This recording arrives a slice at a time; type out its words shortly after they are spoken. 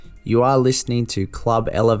You are listening to Club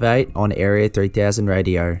Elevate on Area 3000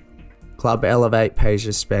 Radio. Club Elevate pays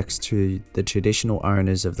respects to the traditional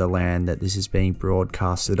owners of the land that this is being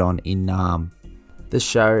broadcasted on in Naarm. The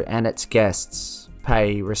show and its guests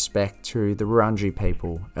pay respect to the Wurundjeri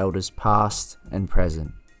people, elders past and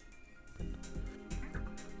present.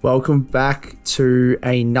 Welcome back to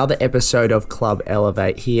another episode of Club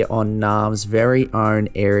Elevate here on Naarm's very own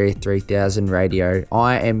Area 3000 Radio.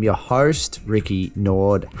 I am your host, Ricky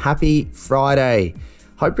Nord. Happy Friday.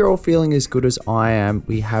 Hope you're all feeling as good as I am.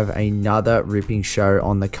 We have another ripping show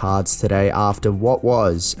on the cards today after what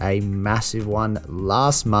was a massive one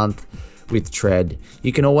last month with Tread.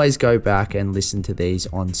 You can always go back and listen to these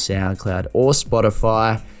on SoundCloud or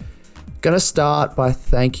Spotify. Gonna start by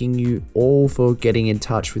thanking you all for getting in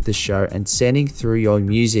touch with the show and sending through your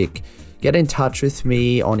music. Get in touch with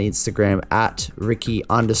me on Instagram at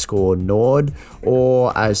Ricky_Nord,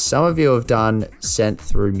 or as some of you have done, sent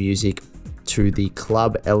through music to the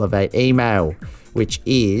Club Elevate email, which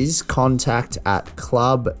is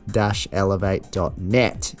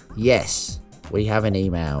contact@club-elevate.net. Yes, we have an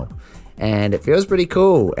email. And it feels pretty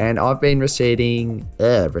cool. And I've been receiving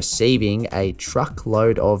a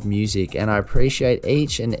truckload of music. And I appreciate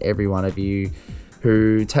each and every one of you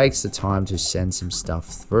who takes the time to send some stuff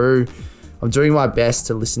through. I'm doing my best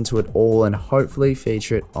to listen to it all and hopefully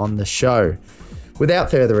feature it on the show.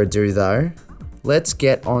 Without further ado though, let's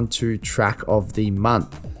get on to track of the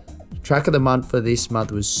month. Track of the month for this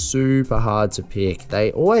month was super hard to pick.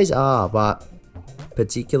 They always are, but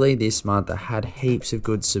particularly this month, I had heaps of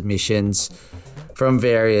good submissions from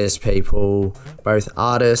various people, both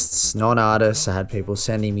artists, non-artists. I had people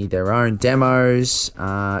sending me their own demos.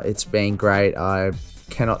 It's been great. I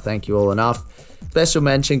cannot thank you all enough. Special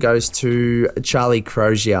mention goes to Charlie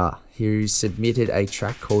Crozier, who submitted a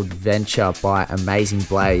track called Venture by Amazing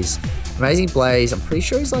Blaze. Amazing Blaze, I'm pretty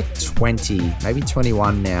sure he's like 20, maybe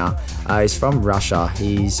 21 now. He's from Russia.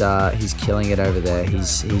 He's killing it over there.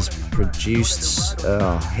 He's produced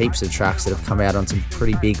heaps of tracks that have come out on some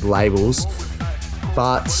pretty big labels.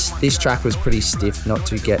 But this track was pretty stiff not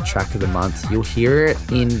to get track of the month. You'll hear it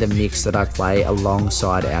in the mix that I play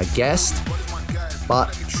alongside our guest.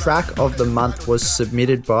 But track of the month was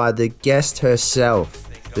submitted by the guest herself.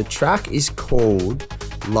 The track is called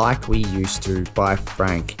Like We Used To by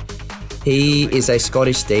Frank. He is a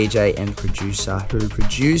Scottish DJ and producer who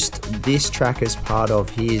produced this track as part of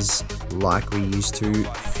his Like We Used To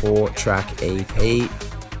 4-track EP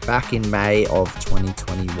back in May of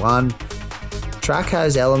 2021. The track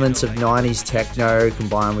has elements of 90s techno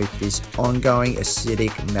combined with this ongoing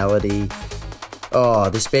acidic melody. Oh,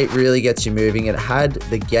 this beat really gets you moving. It had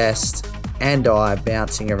the guest and I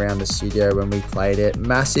bouncing around the studio when we played it.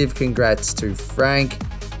 Massive congrats to Frank.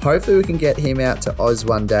 Hopefully we can get him out to Oz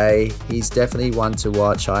one day. He's definitely one to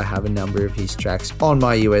watch. I have a number of his tracks on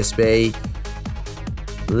my USB.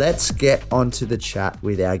 Let's get onto the chat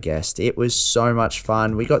with our guest. It was so much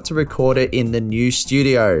fun. We got to record it in the new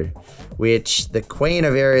studio, which the queen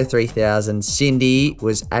of Area 3000, Cindy,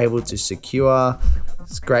 was able to secure.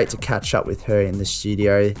 It's great to catch up with her in the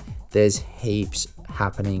studio. There's heaps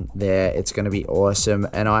happening there. It's going to be awesome.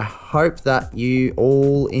 And I hope that you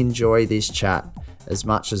all enjoy this chat as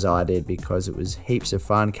much as I did, because it was heaps of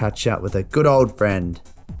fun catching up with a good old friend.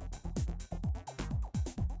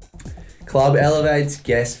 Club Elevate's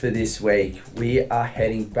guest for this week. We are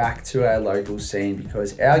heading back to our local scene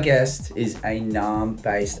because our guest is a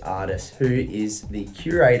Naarm-based artist who is the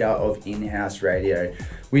curator of In-House Radio,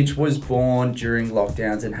 which was born during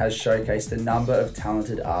lockdowns and has showcased a number of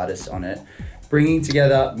talented artists on it, bringing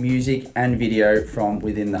together music and video from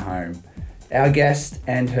within the home. Our guest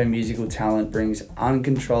and her musical talent brings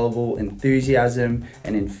uncontrollable enthusiasm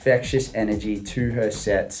and infectious energy to her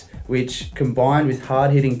sets, which, combined with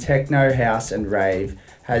hard-hitting techno, house and rave,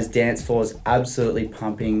 has dance floors absolutely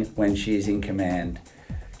pumping when she is in command.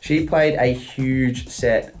 She played a huge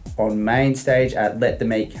set on main stage at Let the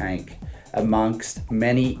Meat Hank, amongst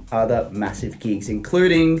many other massive gigs,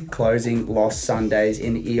 including closing Lost Sundays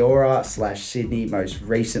in Eora/Sydney most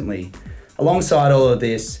recently. Alongside all of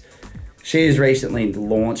this, she has recently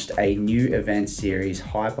launched a new event series,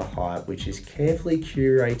 Hyper Hype, which is carefully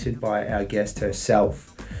curated by our guest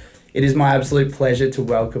herself. It is my absolute pleasure to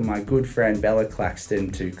welcome my good friend Bella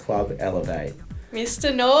Claxton to Club Elevate.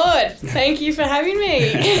 Mr. Nord, thank you for having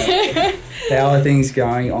me. How are things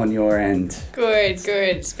going on your end? Good.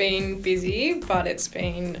 It's been busy, but it's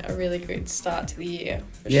been a really good start to the year,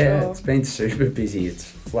 for sure. Yeah, it's been super busy. It's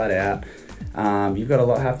flat out. You've got a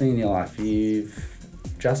lot happening in your life. You've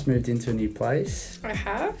just moved into a new place. I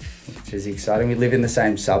have. Which is exciting. We live in the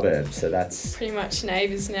same suburb, so that's... Pretty much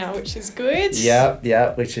neighbours now, which is good.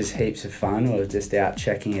 Yep, which is heaps of fun. We were just out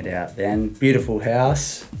checking it out then. Beautiful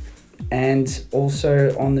house. And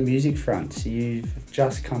also on the music front, so you've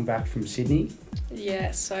just come back from Sydney.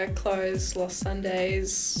 Yeah, so closed Lost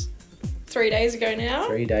Sundays 3 days ago now.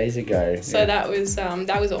 3 days ago. So yeah. that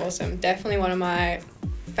was awesome. Definitely one of my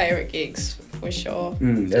favourite gigs for sure.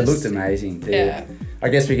 It looked amazing. Yeah. I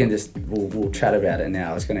guess we'll chat about it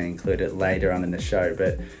now. I was going to include it later on in the show,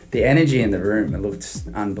 but the energy in the room, it looked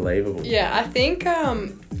unbelievable. Yeah, I think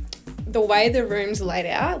the way the room's laid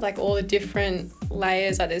out, like all the different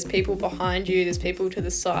layers, like there's people behind you, there's people to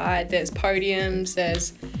the side, there's podiums,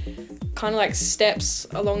 there's kind of like steps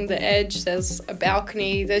along the edge, there's a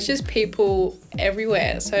balcony, there's just people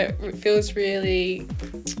everywhere. So it feels really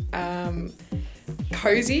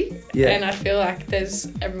cozy. Yeah. And I feel like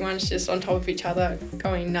everyone's just on top of each other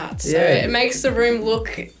going nuts. So Yeah. it makes the room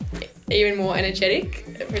look even more energetic,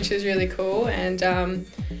 which is really cool. And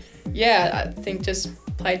I think just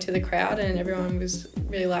played to the crowd and everyone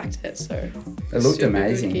really liked it. So it looked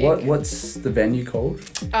amazing. What's the venue called?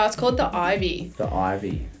 It's called the Ivy. The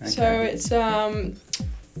Ivy. Okay. So it's I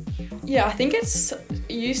think it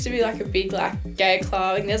used to be like a big like gay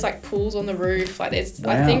club, and there's like pools on the roof. Like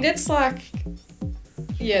Wow. I think it's like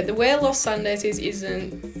where Lost Sundays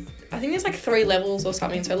isn't. I think there's like 3 levels or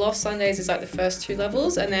something. So Lost Sundays is like the first 2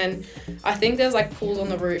 levels, and then I think there's like pools on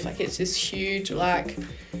the roof. Like it's this huge like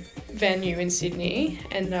venue in Sydney,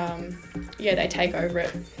 and they take over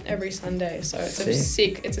it every Sunday. So it's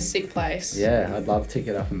a sick place. Yeah, I'd love to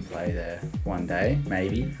get up and play there one day,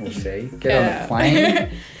 maybe. We'll see. Get on the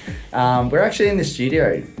plane. We're actually in the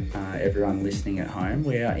studio. Everyone listening at home,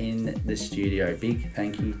 we are in the studio. Big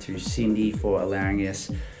thank you to Cindy for allowing us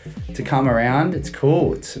to come around. It's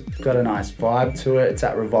cool. It's got a nice vibe to it. It's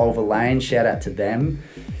at Revolver Lane. Shout out to them.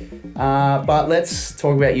 But let's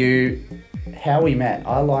talk about you. How we met.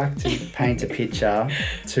 I like to paint a picture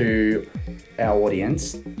to our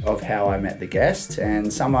audience of how I met the guest,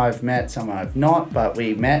 and some I've met, some I've not, but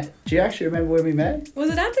we met. Do you actually remember where we met?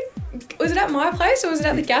 Was it at my place or was it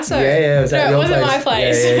at the Gasso? Yeah, it was at your place. No, it wasn't my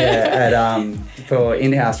place. Yeah. For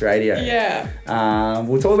in-house radio. Yeah.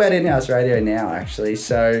 We'll talk about in-house radio now, actually.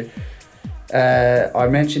 So, I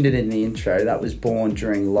mentioned it in the intro. That was born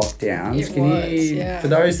during lockdowns. For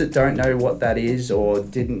those that don't know what that is or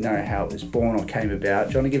didn't know how it was born or came about,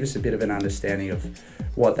 do you want to give us a bit of an understanding of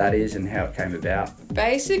what that is and how it came about?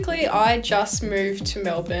 Basically, I just moved to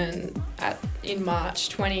Melbourne in March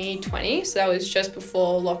 2020, so that was just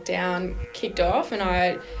before lockdown kicked off, and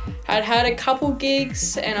I had a couple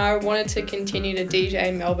gigs and I wanted to continue to DJ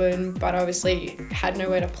in Melbourne, but obviously had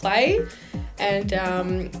nowhere to play, and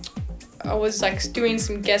I was like doing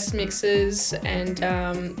some guest mixes, and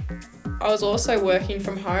I was also working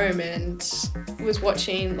from home and was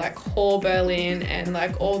watching like Hall Berlin and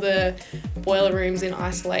like all the boiler rooms in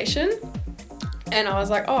isolation. And I was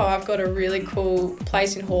like, oh, I've got a really cool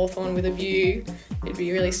place in Hawthorne with a view. It'd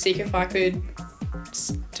be really sick if I could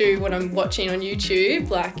do what I'm watching on YouTube,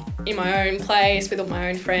 like in my own place with all my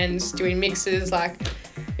own friends doing mixes. Like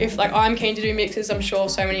if like I'm keen to do mixes, I'm sure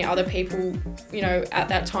so many other people, you know, at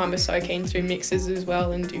that time were so keen to do mixes as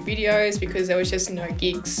well and do videos, because there was just no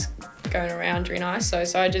gigs going around during ISO.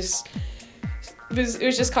 So it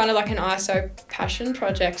was just kind of like an ISO passion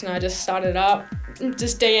project, and I just started up,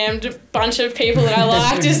 just DM'd a bunch of people that I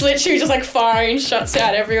liked, just literally just like firing shots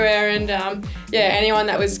out everywhere, and anyone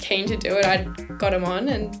that was keen to do it, I got them on,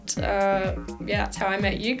 and that's how I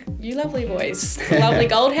met you lovely boys, the lovely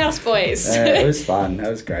Gold House boys. It was fun. That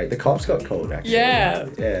was great. The cops got called, actually. Yeah.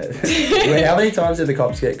 Wait, how many times did the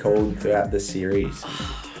cops get called throughout the series?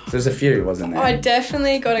 There's a few, wasn't there? I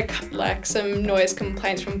definitely got some noise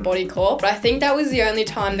complaints from Body Corp, but I think that was the only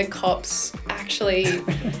time the cops actually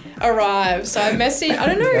arrived. So I messaged, I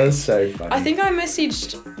don't know. That was so funny. I think I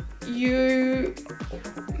messaged you,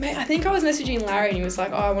 I think I was messaging Larry, and he was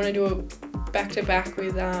like, oh, I want to do a back-to-back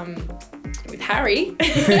with Harry.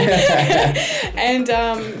 And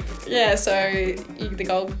so the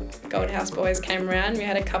Gold House boys came around. We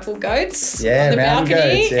had a couple goats on the balcony.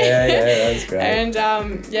 Goats. Yeah, that was great. And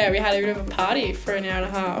we had a bit of a party for an hour and a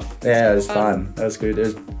half. Yeah, it was fun. That was good. It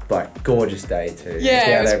was like gorgeous day too.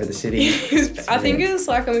 Yeah, over the city. I think it was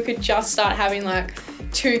like when we could just start having like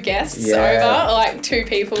 2 guests over, or like 2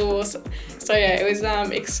 people. So it was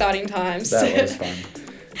exciting times. That was fun.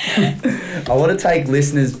 I want to take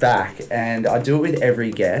listeners back, and I do it with every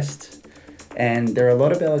guest, and there are a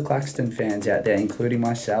lot of Ella Claxton fans out there, including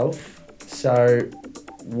myself. So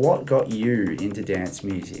what got you into dance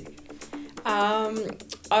music?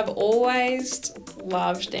 I've always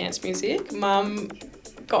loved dance music. Mum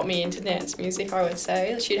got me into dance music, I would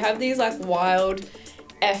say. She'd have these like wild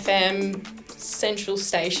FM Central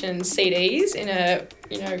Station CDs in a,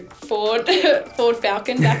 Ford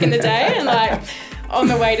Falcon back in the day, and like on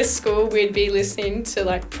the way to school we'd be listening to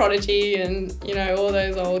like Prodigy and all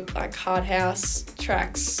those old like hard house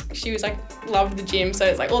tracks. She was like loved the gym, so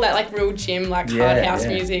it's like all that like real gym like hard house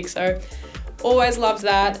music. So always loved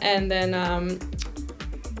that. And then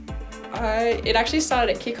it actually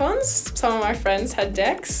started at Kick-Ons. Some of my friends had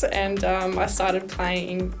decks, and I started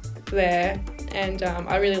playing there, and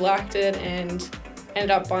I really liked it and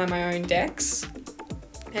ended up buying my own decks.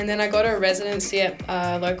 And then I got a residency at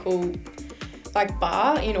a local like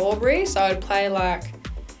bar in Albury, so I'd play like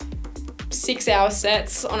 6-hour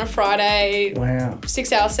sets on a Friday. Wow.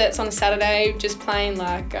 6-hour sets on a Saturday, just playing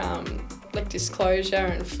like Disclosure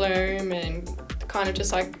and Flume and kind of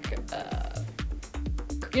just like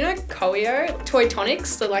Coeo, Toy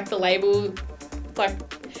Tonics, the label,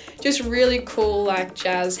 like just really cool like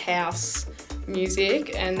jazz house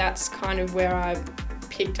music. And that's kind of where I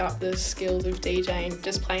picked up the skills of DJing,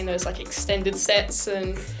 just playing those like extended sets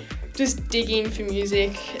and just digging for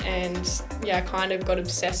music. And I kind of got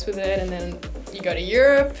obsessed with it. And then you go to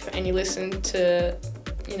Europe and you listen to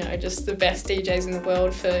just the best DJs in the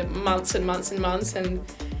world for months and months and months, and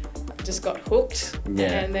just got hooked.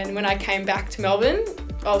 And then when I came back to Melbourne,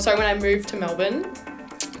 when I moved to Melbourne,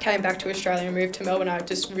 came back to Australia and moved to Melbourne, I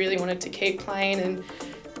just really wanted to keep playing. And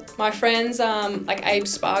my friends, like Abe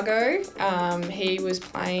Spargo, he was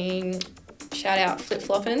playing, shout out Flip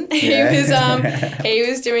Floppin'. He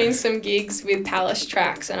was doing some gigs with Palace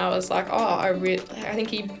Tracks, and I was like, I think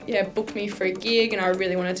he booked me for a gig, and I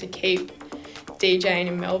really wanted to keep DJing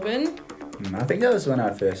in Melbourne. I think that was when I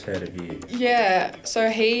first heard of you. Yeah, so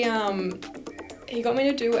he got me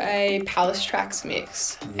to do a Palace Tracks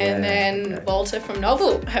mix, and then Walter from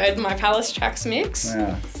Novel heard my Palace Tracks mix.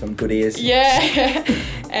 Wow, some good ears. Yeah,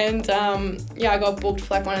 and I got booked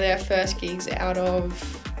for like one of their first gigs out of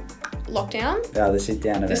lockdown. Oh, the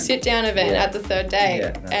sit-down event. The sit-down event at the third day.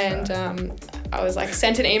 Yeah, that's right. I was like,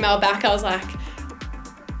 sent an email back, I was like,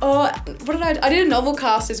 what did I did a novel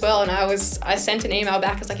cast as well, and I sent an email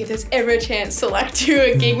back. I was like, if there's ever a chance to like do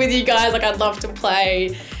a gig with you guys, like I'd love to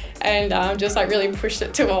play, and just like really pushed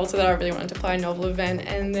it to Walter that I really wanted to play a novel event.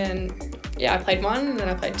 And then I played one, and then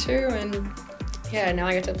I played two, and now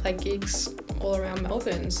I get to play gigs all around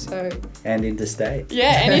Melbourne. So and interstate.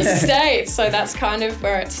 Yeah, and interstate. So that's kind of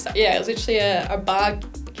where it was literally a bar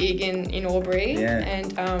gig in Albury,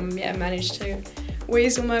 and managed to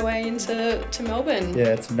weasel my way into Melbourne.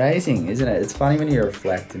 Yeah, it's amazing, isn't it? It's funny when you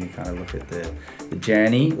reflect and you kind of look at the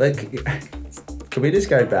journey. Like, can we just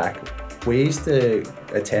go back? We used to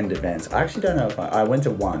attend events. I actually don't know if I went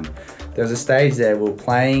to one. There was a stage there, we were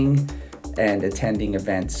playing and attending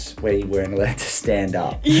events where you weren't allowed to stand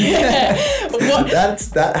up. Yeah.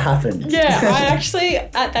 That happened. Yeah, I actually,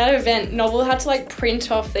 at that event, Novel had to like print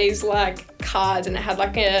off these like cards, and it had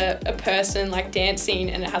like a person like dancing,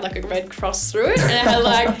 and it had like a red cross through it, and it had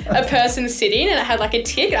like a person sitting, and it had like a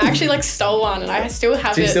tick. I actually like stole one, and I still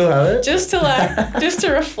have it. Do you still have it? Just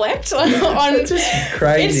to reflect on. It's just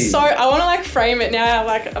crazy. It's so, I want to like frame it now.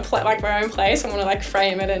 I have like my own place. I want to like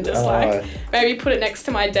frame it and just like maybe put it next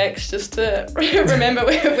to my decks just to remember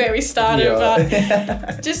where we started.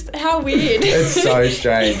 But just how weird. It's so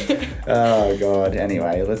strange. Oh God.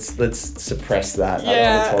 Anyway, let's suppress that. I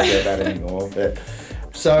don't want to talk about that anymore. But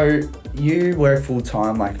so you work full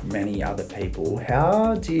time like many other people.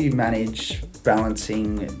 How do you manage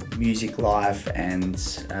balancing music life and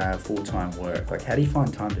full time work? Like, how do you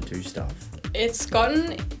find time to do stuff? It's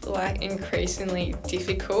gotten like increasingly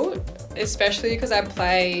difficult, especially because I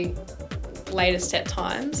play later set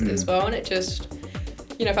times as well, and it just,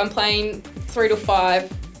 if I'm playing 3 to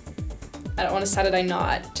 5 on a Saturday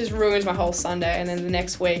night, just ruins my whole Sunday, and then the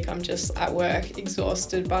next week I'm just at work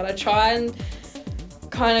exhausted. But I try and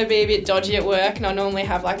kind of be a bit dodgy at work, and I normally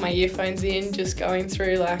have like my earphones in, just going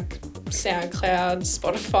through like SoundCloud,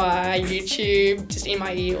 Spotify, YouTube, just in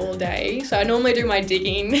my ear all day. So I normally do my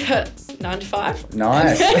digging 9 to 5.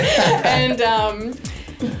 Nice. and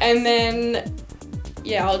then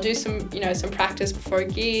I'll do some practice before a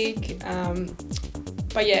gig.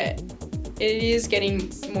 But it is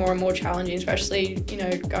getting more and more challenging, especially,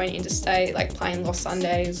 going interstate, like playing Lost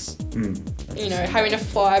Sundays, having to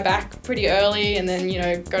fly back pretty early, and then,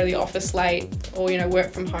 go to the office late, or,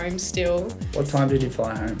 work from home still. What time did you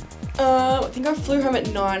fly home? I think I flew home at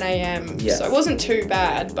 9 a.m. Yeah. So it wasn't too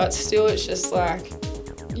bad, but still it's just like,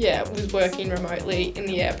 was working remotely in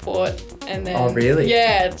the airport, and then. Oh, really?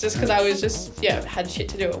 Yeah, just because I was had shit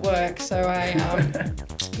to do at work, so I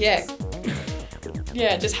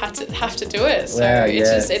just have to do it. So Wow,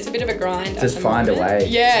 it's a bit of a grind. Just find a way.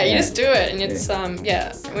 Yeah, you just do it, and it's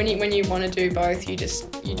when you want to do both, you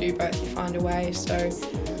do both. You find a way. So,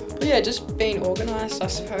 but yeah, just being organised, I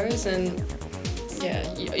suppose, and.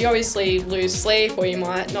 Yeah, you obviously lose sleep, or you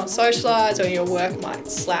might not socialise, or your work might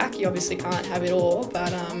slack. You obviously can't have it all,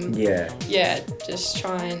 but just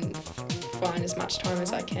try and find as much time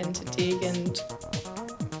as I can to dig, and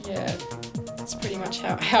that's pretty much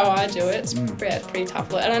how I do it. It's pretty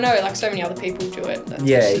tough, and I know like so many other people do it.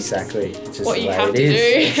 Exactly. It's just what the you way have it to is.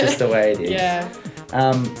 do. It's just the way it is. Yeah.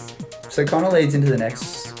 So kind of leads into the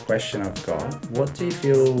next question I've got. What do you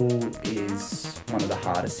feel is one of the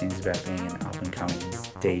hardest things about being an up-and-coming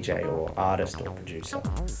DJ or artist or producer?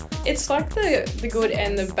 It's like the good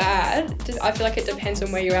and the bad. I feel like it depends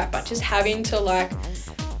on where you're at, but just having to like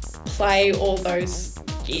play all those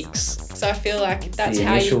gigs. So I feel like that's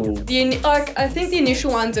I think the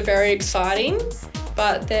initial ones are very exciting,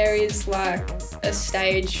 but there is like a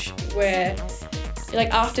stage where like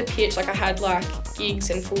after pitch, like I had like gigs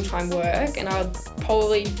and full-time work, and I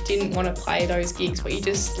probably didn't want to play those gigs, but you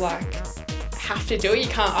just like have to do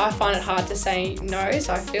it. I find it hard to say no,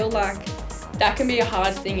 so I feel like that can be a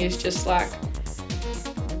hard thing, is just like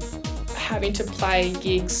having to play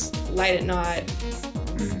gigs late at night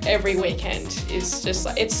every weekend is just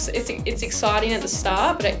like it's exciting at the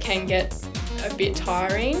start, but it can get a bit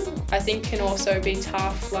tiring. I think can also be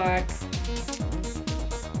tough, like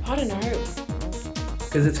I don't know.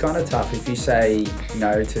 Because it's kind of tough if you say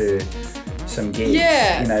no to some gigs.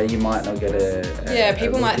 Yeah. You know, you might not get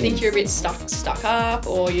people might think you're a bit stuck up,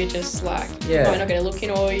 or you're just like you might not get a look in,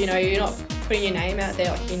 or you know you're not putting your name out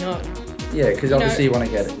there, like you're not. Yeah, because obviously you want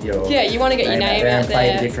to get your you want to get your name out there and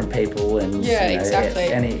play to different people, and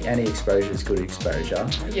exactly. Any exposure is good exposure.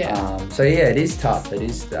 Yeah. So yeah, it is tough. It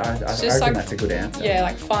is. I reckon like, that's a good answer. Yeah,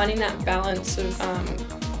 like finding that balance of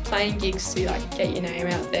playing gigs to like get your name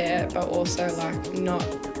out there, but also like not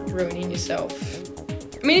ruining yourself.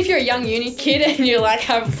 I mean, if you're a young uni kid and you like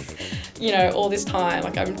have, all this time,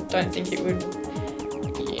 like I don't think it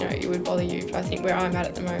would bother you. But I think where I'm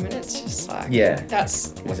at the moment, it's just like that's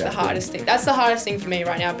the hardest thing. That's the hardest thing for me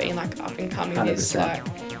right now, being like up and coming 100%. Is like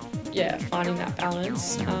finding that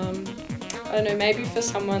balance. I don't know, maybe for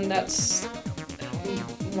someone that's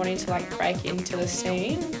wanting to like break into the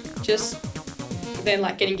scene, just then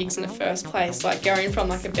like getting gigs in the first place, like going from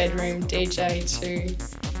like a bedroom DJ to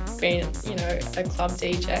being a club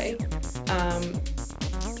DJ.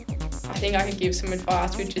 I think I could give some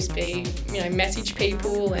advice would just be message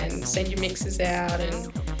people and send your mixes out,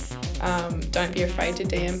 and don't be afraid to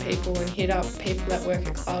DM people and hit up people that work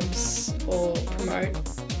at clubs or promote,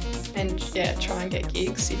 and try and get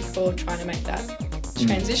gigs if you're trying to make that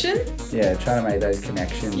transition. Yeah, trying to make those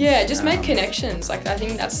connections. Yeah, just make connections. Like I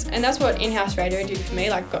think that's what in-house radio did for me.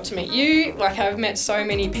 Like got to meet you. Like I've met so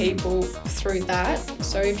many people through that.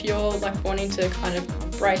 So if you're like wanting to kind of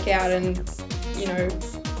break out and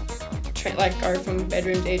go from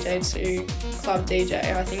bedroom DJ to club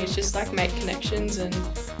DJ, I think it's just like make connections and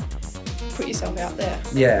put yourself out there.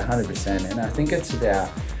 Yeah, 100%. And I think it's about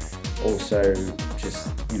also just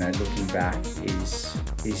looking back is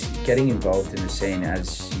getting involved in the scene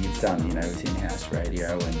as you've done, with in-house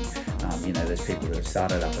radio, and there's people that have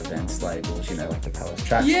started up events labels, like the Palace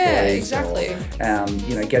Tracks Boys. Yeah, exactly.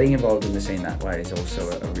 Or, getting involved in the scene that way is also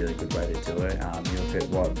a really good way to do it. You look at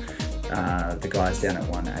what the guys down at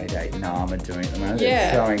 188 NARM are doing at the moment.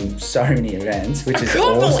 They're throwing so many events, which is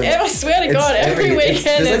awesome. I swear to God, every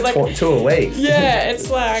weekend there's like two a week. Yeah, it's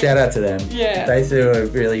like... Shout out to them. Yeah. They threw a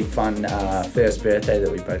really fun first birthday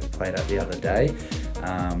that we both played at the other day,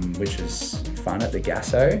 which was fun at the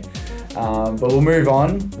Gasso. But we'll move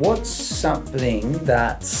on. What's something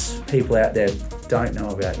that people out there don't know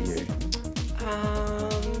about you?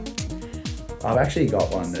 I've actually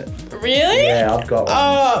got one that... Really? Yeah, I've got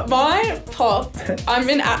one. My pop. I'm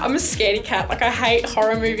a scaredy cat. Like I hate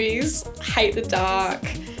horror movies. Hate the dark.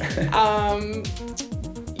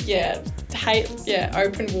 Hate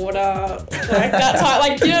open water. Like that's how,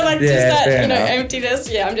 just that emptiness.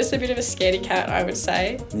 Yeah, I'm just a bit of a scaredy cat, I would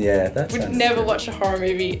say. Yeah, that's. Would never watch a horror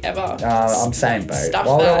movie ever. I'm saying both.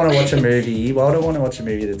 Why would I want to watch a movie? Why would I want to watch a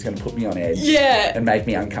movie that's going to put me on edge? Yeah. And make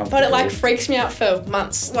me uncomfortable? But it like freaks me out for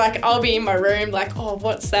months. Like I'll be in my room, like, oh,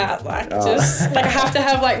 what's that? Like just like I have to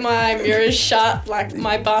have like my mirrors shut, like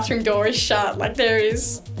my bathroom door is shut. Like there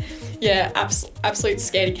is. Yeah, absolute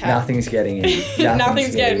scaredy cat. Nothing's getting in.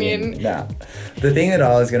 Nothing's getting in. No. The thing that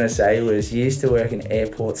I was going to say was you used to work in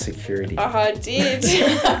airport security. Oh, I did.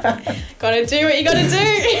 Gotta do what you gotta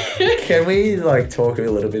do. Can we like talk a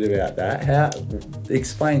little bit about that?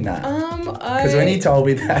 Explain that. Because when you told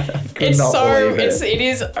me that, I could not believe it. It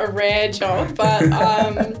is a rare job, but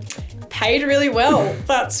paid really well.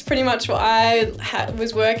 That's pretty much what I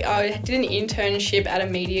I did an internship at a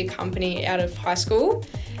media company out of high school,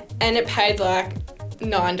 and it paid like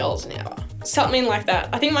 $9 an hour, something like that.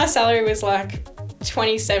 I think my salary was like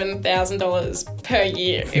 $27,000 per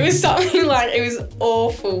year. It was something like, it was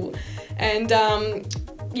awful. And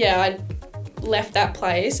I left that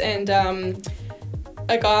place, and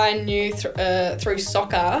a guy I knew through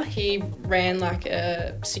soccer, he ran like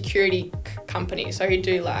a security company. So he'd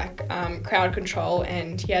do like crowd control,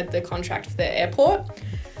 and he had the contract for the airport.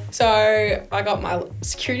 So I got my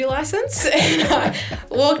security license and I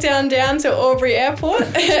walked down to Albury Airport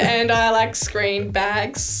and I like screened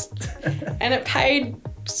bags, and it paid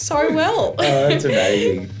so well. Oh, that's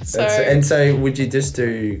amazing. So would you just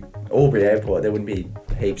do Albury Airport? There wouldn't be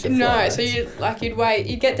heaps of flights. So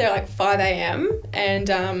you'd get there like 5 a.m. and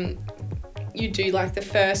you'd do like the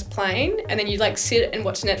first plane, and then you'd like sit and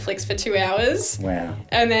watch Netflix for 2 hours. Wow.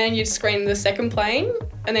 And then you'd screen the second plane,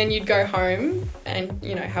 and then you'd go home and,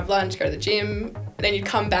 you know, have lunch, go to the gym, and then you'd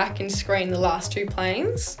come back and screen the last 2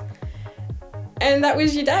 planes. And that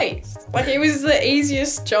was your day. Like, it was the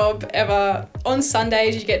easiest job ever. On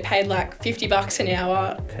Sundays, you get paid like $50 an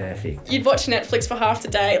hour. Perfect. You'd watch Netflix for half the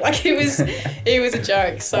day. Like, it was a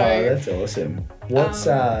joke. So. Oh, that's awesome. What's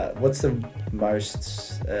the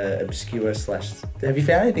most obscure / have you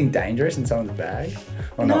found anything dangerous in someone's bag?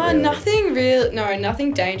 Or no, not really?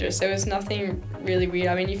 nothing dangerous. There was nothing really weird.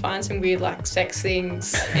 I mean, you find some weird like sex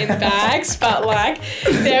things in bags, but like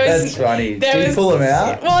there was. That's funny. Did you pull them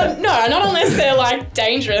out? Well, no, not unless they're like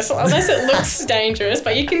dangerous. Unless it looks dangerous,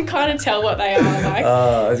 but you can kind of tell what they are. Like,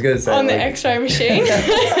 I was gonna say on the X-ray machine.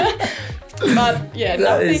 But yeah,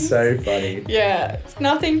 that is so funny. Yeah,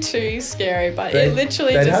 nothing too scary, but it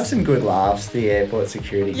literally they'd have some good laughs, the airport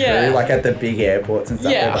security crew, like at the big airports and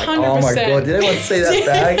stuff. Yeah, like, 100%. Oh my god, did anyone see that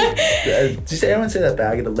bag? Did anyone see that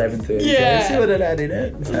bag at 11:30? Yeah. See what it had in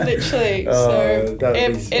it? Literally. Oh, so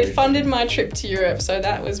it funded my trip to Europe, so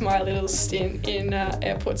that was my little stint in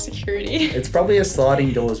airport security. It's probably a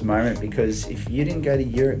sliding doors moment, because if you didn't go to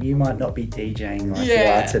Europe, you might not be DJing like you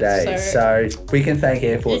are today. So we can thank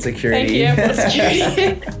airport security. Thank you, airport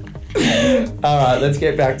security. All right, let's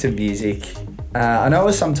get back to music. I know it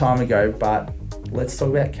was some time ago, but let's talk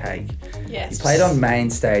about Cake. Yes. You played on main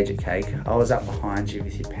stage at Cake. I was up behind you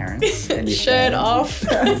with your parents and your shirt off.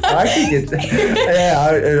 I actually did. Yeah,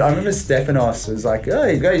 I remember Stephanos was like, "Oh,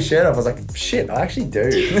 you got your shirt off." I was like, "Shit, I actually do,"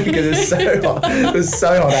 because it was so hot. It was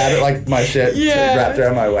so hot. I had it like my shirt wrapped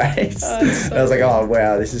around my waist. So I was like, "Oh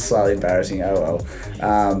wow, this is slightly embarrassing." Oh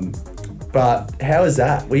well. But how was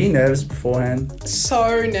that? Were you nervous beforehand?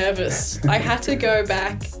 So nervous. I had to go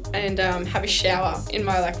back and have a shower in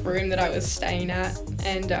my like room that I was staying at,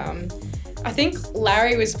 and I think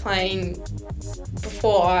Larry was playing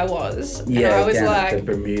before I was. And I was like at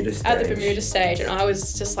the Bermuda stage. At the Bermuda stage, and I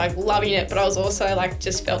was just like loving it, but I was also like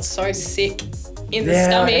just felt so sick in the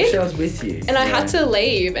stomach. Actually, I was with you. And I had to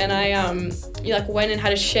leave, and I like went and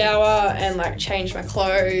had a shower and like changed my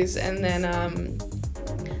clothes, and then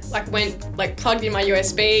plugged in my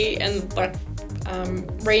USB and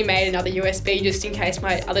remade another USB just in case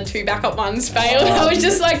my other 2 backup ones failed. I was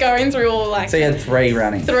just like going through all like. So you had 3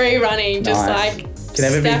 running. 3 running, just nice. like. Can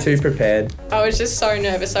never be too prepared. I was just so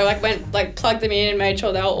nervous. So I plugged them in and made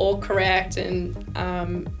sure they were all correct, and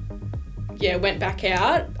went back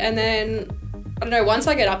out, and then I don't know. Once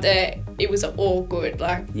I get up there, it was all good.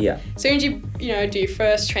 Like, as soon as you do your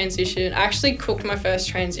first transition, I actually cooked my first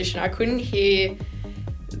transition. I couldn't hear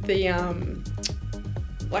the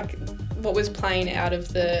what was playing out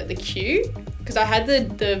of the cue, because I had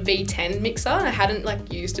the V10 mixer and I hadn't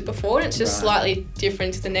like used it before, and it's just slightly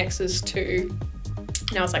different to the Nexus 2,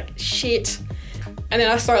 and I was like, shit. And then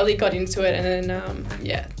I slowly got into it, and then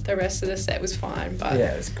the rest of the set was fine. But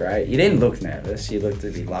yeah, it was great. You didn't look nervous. You looked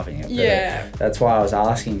to be loving it. Yeah. That's why I was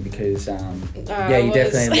asking, because you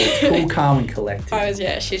definitely looked cool, calm, and collected. I was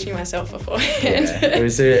shitting myself beforehand. Yeah. It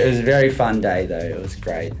was a very fun day though. It was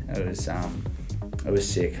great. It was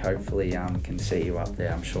sick. Hopefully can see you up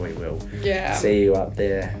there. I'm sure we will. Yeah. See you up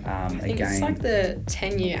there I think again. It's like the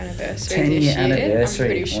 10-year anniversary 10-year this year. anniversary.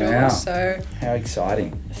 I'm pretty sure. Wow. So how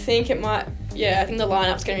exciting. I think it might. Yeah, I think the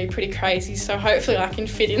lineup's going to be pretty crazy. So hopefully I can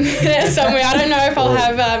fit in there somewhere. I don't know if I'll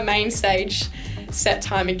have main stage set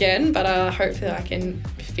time again, but hopefully I can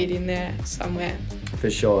fit in there somewhere. For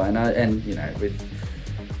sure, and you know, with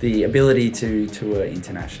the ability to tour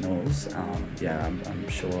internationals, I'm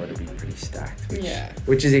sure it'll be pretty stacked.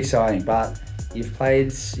 Which is exciting. But you've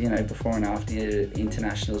played, you know, before and after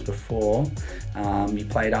internationals before. You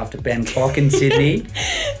played after Ben Clock in Sydney.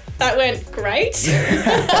 That went great.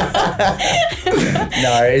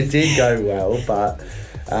 No, it did go well, but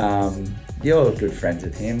you're good friends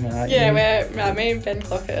with him, aren't you? Yeah, me and Ben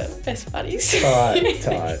Clock are best buddies.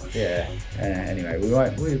 Tight, yeah. Anyway,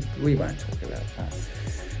 we won't talk about that.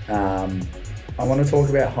 I want to talk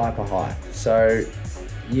about Hyper Hype. So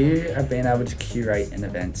you have been able to curate an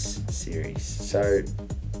events series. So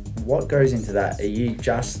what goes into that? Are you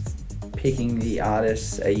just picking the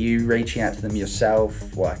artists? Are you reaching out to them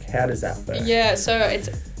yourself? Like, how does that work? Yeah, so it's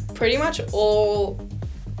pretty much all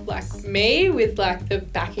like me with like the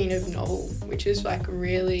backing of Novel, which is like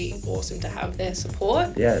really awesome to have their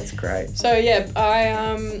support. Yeah, it's great. So yeah,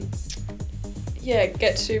 I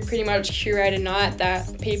get to pretty much curate a night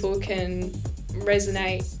that people can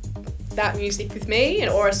resonate that music with me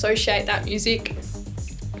or associate that music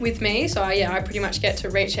with me. So I pretty much get to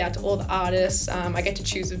reach out to all the artists. I get to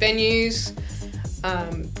choose the venues,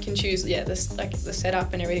 can choose the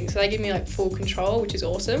setup and everything. So they give me like full control, which is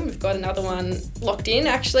awesome. We've got another one locked in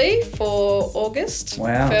actually for August.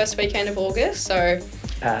 Wow. First weekend of August. So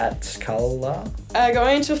at Colour?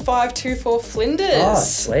 Going to 524 Flinders. Oh,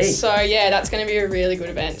 sweet. So yeah, that's going to be a really good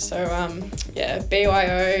event. So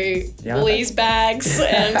BYO, Lee's bags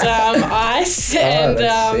and ice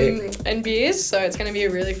and beers. So it's going to be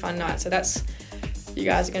a really fun night. So you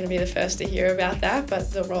guys are going to be the first to hear about that,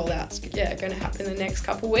 but the rollout's going to happen in the next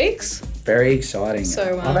couple of weeks. Very exciting.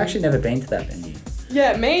 So I've actually never been to that venue.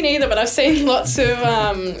 Yeah, me neither, but I've seen lots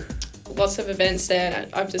of events there,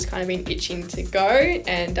 and I've just kind of been itching to go.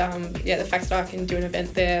 And the fact that I can do an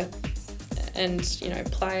event there and, you know,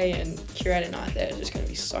 play and curate a night there is just going to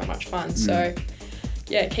be so much fun. So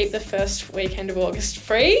yeah, keep the first weekend of August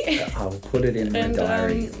free. I'll put it in my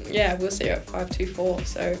diary. We'll see you at 524.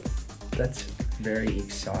 So that's very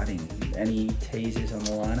exciting. Any teasers on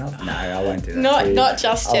the lineup? No, I won't do that. Not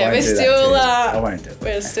just yet. I won't do it.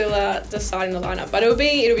 We're still deciding the lineup, but it'll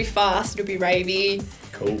be fast. It'll be ravey.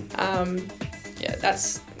 Cool.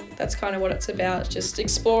 That's kind of what it's about. Just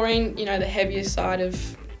exploring, you know, the heavier side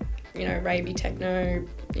of, you know, ravey techno,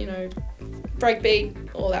 you know, breakbeat,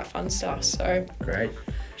 all that fun stuff. So great.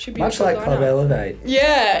 Should be much like lineup. Club Elevate.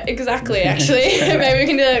 Yeah, exactly. Actually, maybe we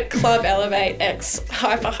can do a Club Elevate X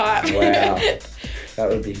Hyper Hype. Wow, that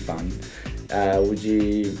would be fun. Would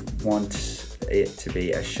you want it to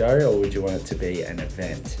be a show or would you want it to be an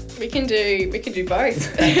event? We can do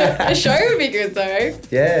both. A show would be good though.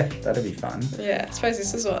 Yeah, that'd be fun. Yeah, I suppose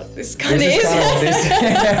this is what this kind of is. This is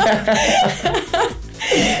kind of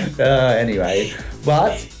what this. Anyway,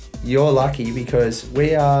 but you're lucky because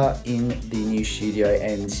we are in the new studio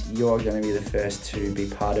and you're going to be the first to be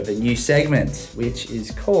part of a new segment, which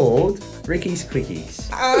is called Ricky's Quickies.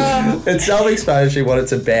 It's self-explanatory what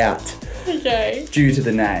it's about. Okay. Due to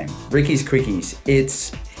the name. Ricky's Quickies.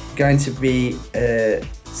 It's going to be a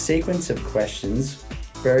sequence of questions,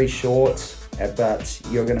 very short, but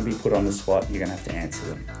you're going to be put on the spot. You're going to have to answer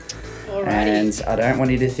them. Alrighty. And I don't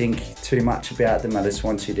want you to think too much about them. I just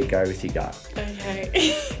want you to go with your gut.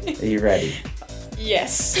 Okay. Are you ready?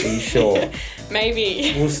 Yes. Are you sure?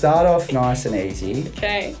 Maybe. We'll start off nice and easy.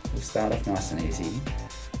 Okay.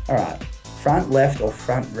 All right. Front left or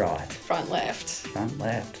front right? Front left. Front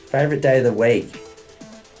left. Favourite day of the week?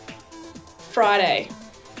 Friday.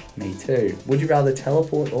 Me too. Would you rather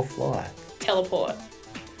teleport or fly? Teleport.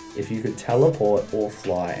 If you could teleport or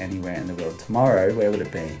fly anywhere in the world tomorrow, where would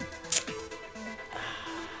it be?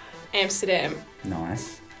 Amsterdam.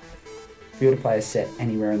 Nice. If you were to play a set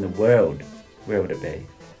anywhere in the world, where would it be?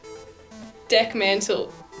 Deck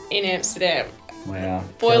mantle in Amsterdam. Wow.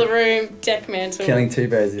 Boiler room, deck mantle. Killing two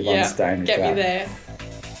birds with one stone with get that. me there.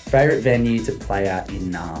 Favourite venue to play at in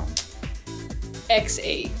Naarm?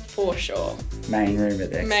 XE, for sure. Main room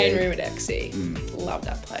at XE? Main room at XE. Love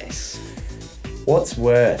that place. What's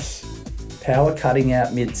worse? Power cutting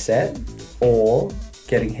out mid-set or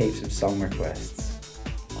getting heaps of song requests?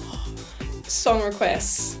 Song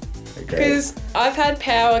requests. Agreed. Because I've had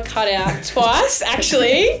power cut out twice,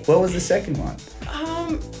 actually. What was the second one?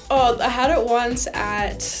 I had it once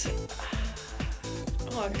at...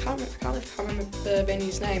 I can't remember the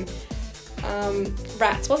venue's name.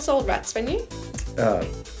 Rats. What's the old Rats venue?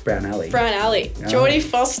 Brown Alley. Brown Alley. Oh. Geordie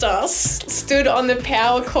Foster stood on the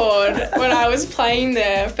power cord when I was playing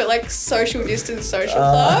there for like social distance social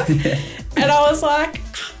club. Yeah. And I was like,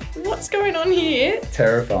 what's going on here?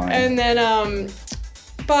 Terrifying. And then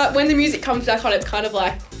But when the music comes back on, it's kind of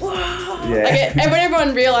like, whoa. Yeah. Like and when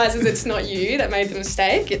everyone realizes it's not you that made the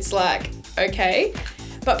mistake, it's like, okay.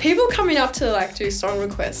 But people coming up to like do song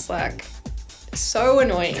requests, like, so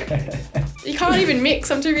annoying. You can't even mix.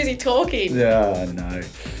 I'm too busy talking. Yeah, no.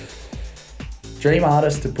 Dream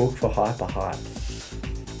artist to book for Hyper Hype.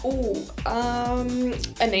 Ooh,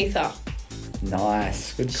 Anitha.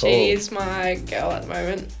 Nice, good call. She is my girl at the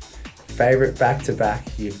moment. Favorite back-to-back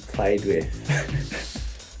you've played with?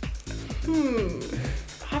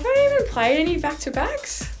 Have I even played any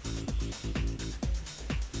back-to-backs?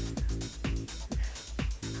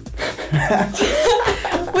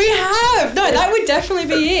 We have. No, that would definitely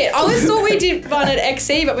be it. I always thought we did one at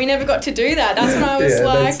XE, but we never got to do that. That's when I was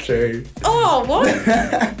that's true. Oh, what?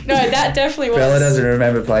 No, that definitely was. Bella doesn't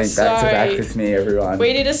remember playing back-to-back Sorry. with me, everyone.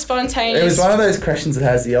 We did a spontaneous... It was one of those questions that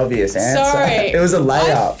has the obvious answer. Sorry. It was a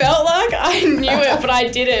layup. I felt like I knew it, but I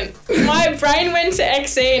didn't. My brain went to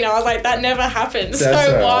XE and I was like, that never happened. So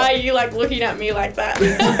That's why are you like looking at me like that?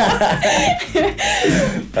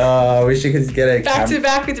 I wish you could get a Back to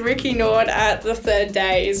back with Ricky Nord at the third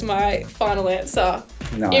day is my final answer.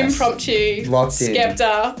 Nice. Impromptu, Locked in.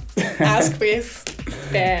 Skepta, Ask with,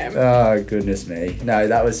 bam. Oh, goodness me. No,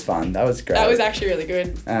 that was fun. That was great. That was actually really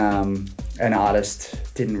good. An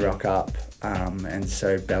artist didn't rock up, and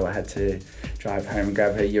so Bella had to drive home and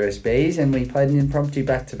grab her USBs, and we played an impromptu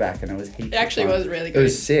back-to-back, and it was heaps It actually of fun. was really good. It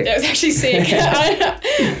was sick. Yeah, it was actually sick.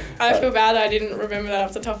 I feel bad I didn't remember that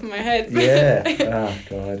off the top of my head. Yeah. Oh,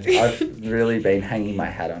 God. I've really been hanging my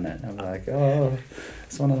hat on it. I'm like, oh,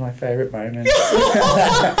 it's one of my favourite moments. She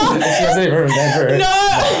doesn't even remember it.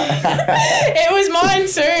 No! It was mine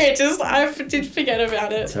too. It just, I did forget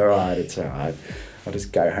about it. It's all right. I'll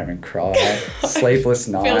just go home and cry. Sleepless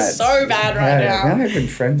nights. Feel so bad right now. I've been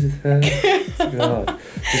friends with her. God.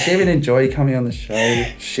 Does she even enjoy coming on the show?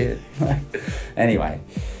 Shit. Anyway,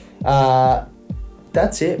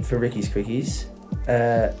 that's it for Ricky's Quickies.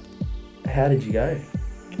 How did you go?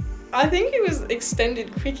 I think it was extended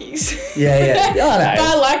quickies. Yeah. I know. But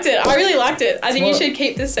I liked it. I really liked it. I think you Well- should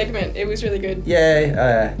keep this segment. It was really good.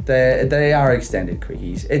 Yeah, they are extended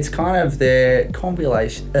quickies. It's kind of their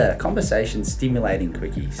conversation stimulating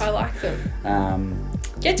quickies. I like them. Yeah,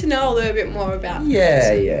 Get to know a little bit more about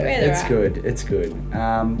yeah, where they're it's at. good. It's good.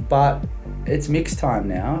 But it's mixed time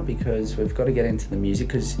now because we've got to get into the music.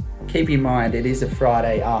 Because keep in mind, it is a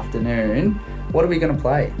Friday afternoon. What are we going to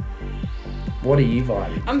play? What are you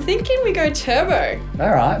vibing? I'm thinking we go turbo.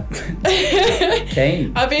 All right.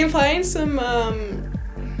 Keen. I've been playing some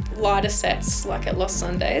lighter sets like at Lost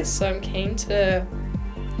Sundays, so I'm keen to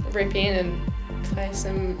rip in and play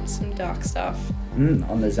some dark stuff.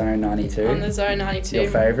 On the Zone 92. On the Zone 92.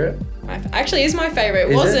 Your favourite? Actually is my favourite.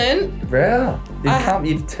 It Is wasn't. Wow.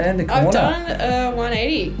 You've turned the corner. I've done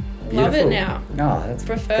 180. Love it now. Oh, that's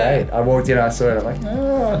Prefer. great. I walked in, I saw it, I'm like,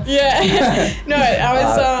 oh. Yeah. No, I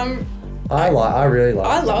was I really like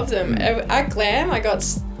I them. love them. At Glam, I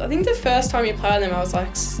think the first time you played them, I was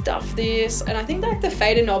like, stuff this. And I think like the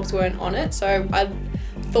fader knobs weren't on it. So I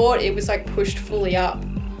thought it was like pushed fully up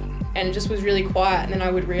and it just was really quiet. And then I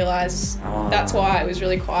would realise that's why it was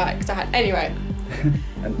really quiet. Anyway,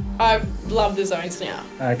 I love the zones now.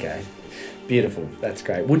 Okay. Beautiful. That's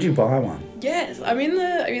great. Would you buy one? Yes, I'm in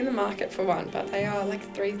the market for one, but they are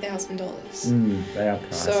like $3,000. They are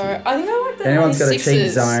pricey. So I think I like the Anyone's 96s. got a cheap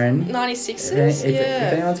Zone. 96s, If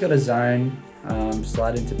anyone's got a Zone,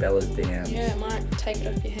 slide into Bella's DMs. Yeah, I might take it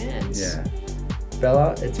off your hands. Yeah.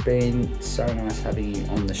 Bella, it's been so nice having you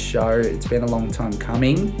on the show. It's been a long time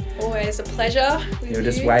coming. Always a pleasure. You were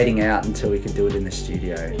just waiting out until we could do it in the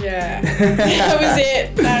studio. Yeah. That was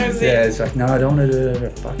it. Yeah, it's like, no, I don't want to do it over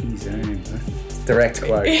a fucking Zoom. Direct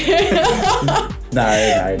quote.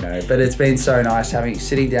 No. But it's been so nice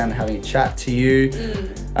sitting down and having a chat to you.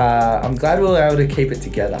 I'm glad we were able to keep it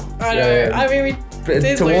together. I know. I mean,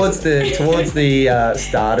 towards the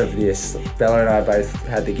start of this, Bella and I both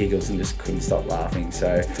had the giggles and just couldn't stop laughing.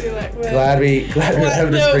 So glad we were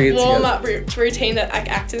able to bring it together. Warm-up routine that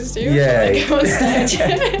actors do. Yeah. Before they go on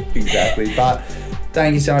stage. Exactly. But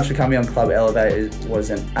thank you so much for coming on Club Elevate. It was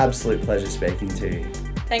an absolute pleasure speaking to you.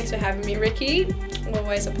 Thanks for having me, Ricky.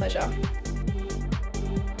 Always a pleasure.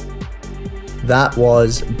 That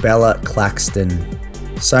was Bella Claxton.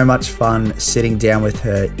 So much fun sitting down with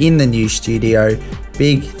her in the new studio.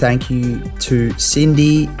 Big thank you to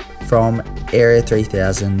Cindy from Area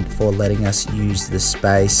 3000 for letting us use the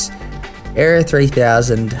space. Area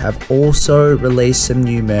 3000 have also released some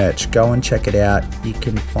new merch. Go and check it out. You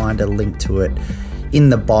can find a link to it in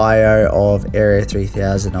the bio of Area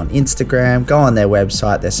 3000 on Instagram. Go on their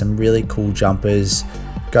website. There's some really cool jumpers.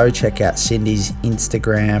 Go check out Cindy's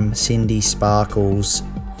Instagram, Cindy Sparkles.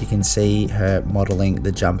 You can see her modeling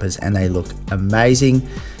the jumpers and they look amazing.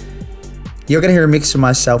 You're going to hear a mix from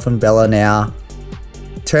myself and Bella now.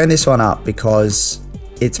 Turn this one up because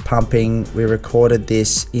it's pumping. We recorded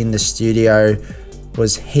this in the studio. It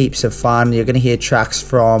was heaps of fun. You're going to hear tracks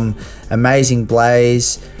from Amazing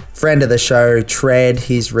Blaze, friend of the show, Tread,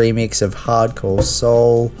 his remix of Hardcore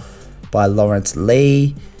Soul by Lawrence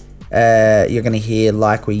Lee. You're going to hear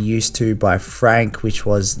Like We Used To by Frank, which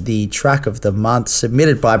was the track of the month,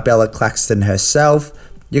 submitted by Bella Claxton herself.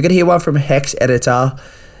 You're going to hear one from Hex Editor.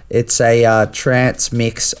 It's a trance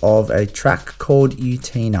mix of a track called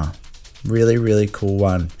Utina. Really, really cool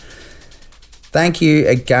one. Thank you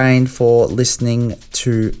again for listening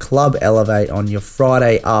to Club Elevate on your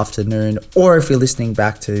Friday afternoon, or if you're listening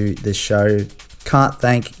back to the show. Can't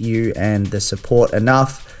thank you and the support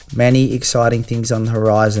enough. Many exciting things on the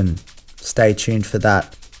horizon. Stay tuned for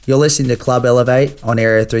that. You're listening to Club Elevate on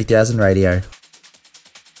Area 3000 Radio.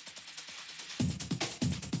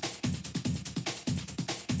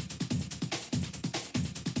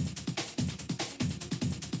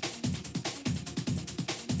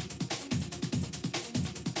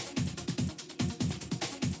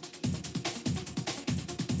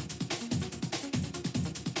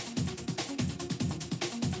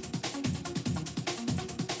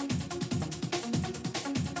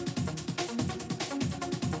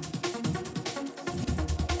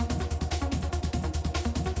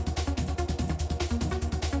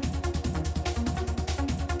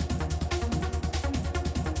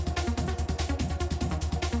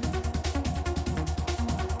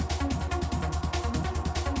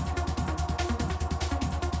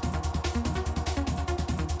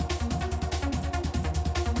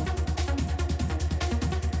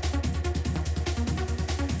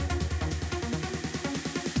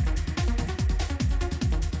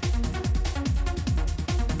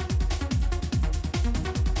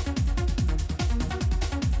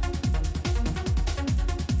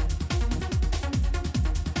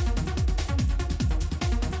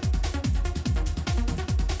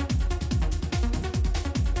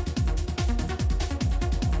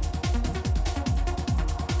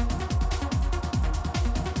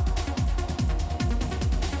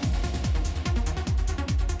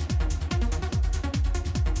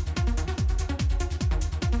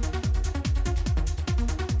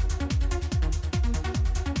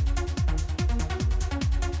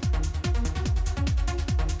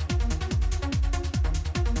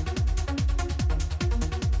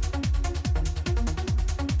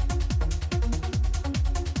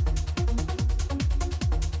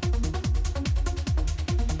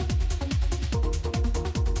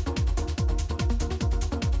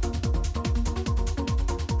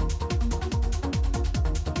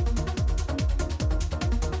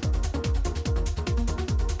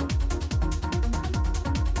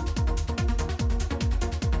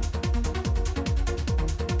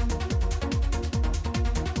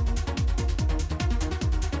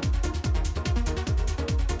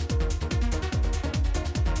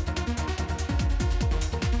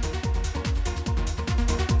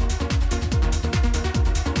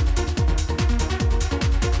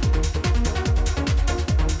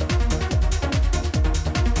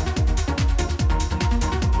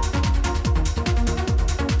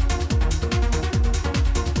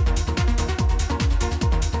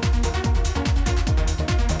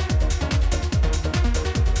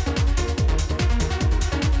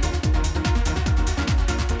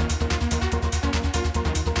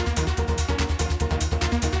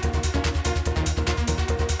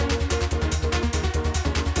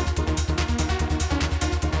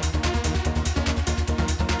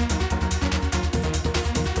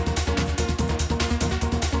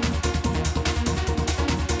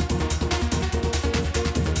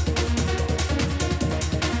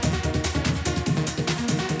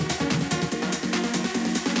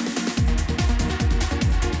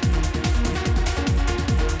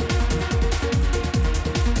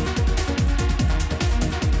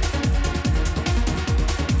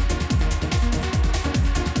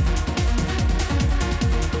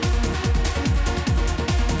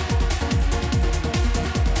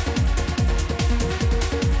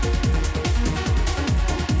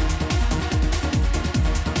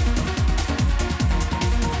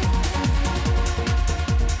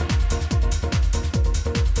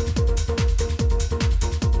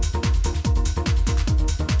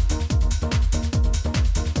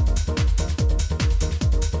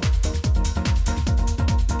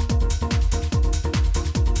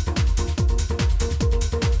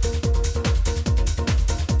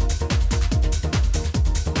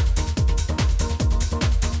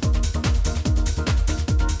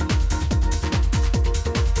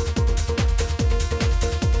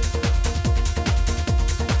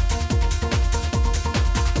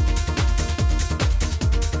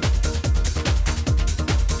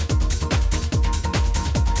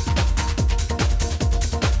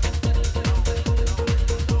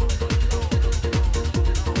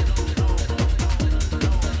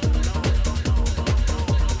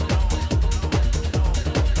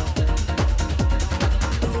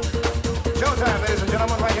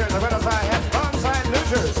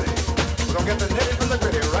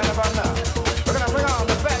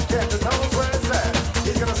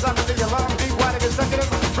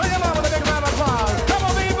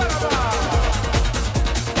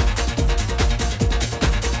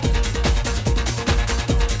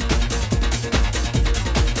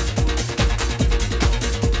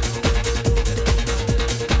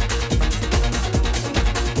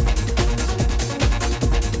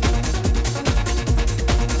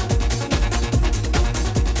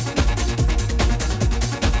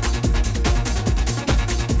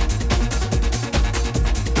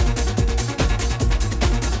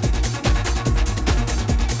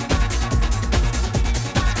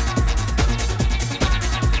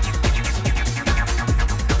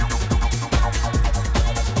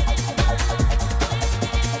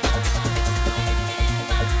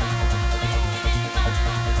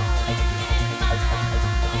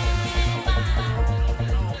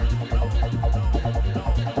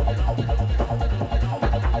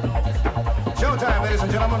 ladies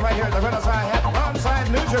and gentlemen, right here at the Renaissance at Bonside,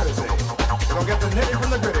 New Jersey. We're gonna get the nitty from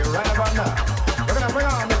the gritty right about now. We're gonna bring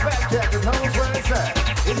on the fat cat that knows where it's at.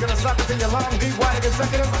 He's gonna suck it to your long, deep, wide, and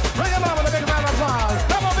consecutive. Bring him on with a big round of applause.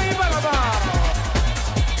 Come on, be better.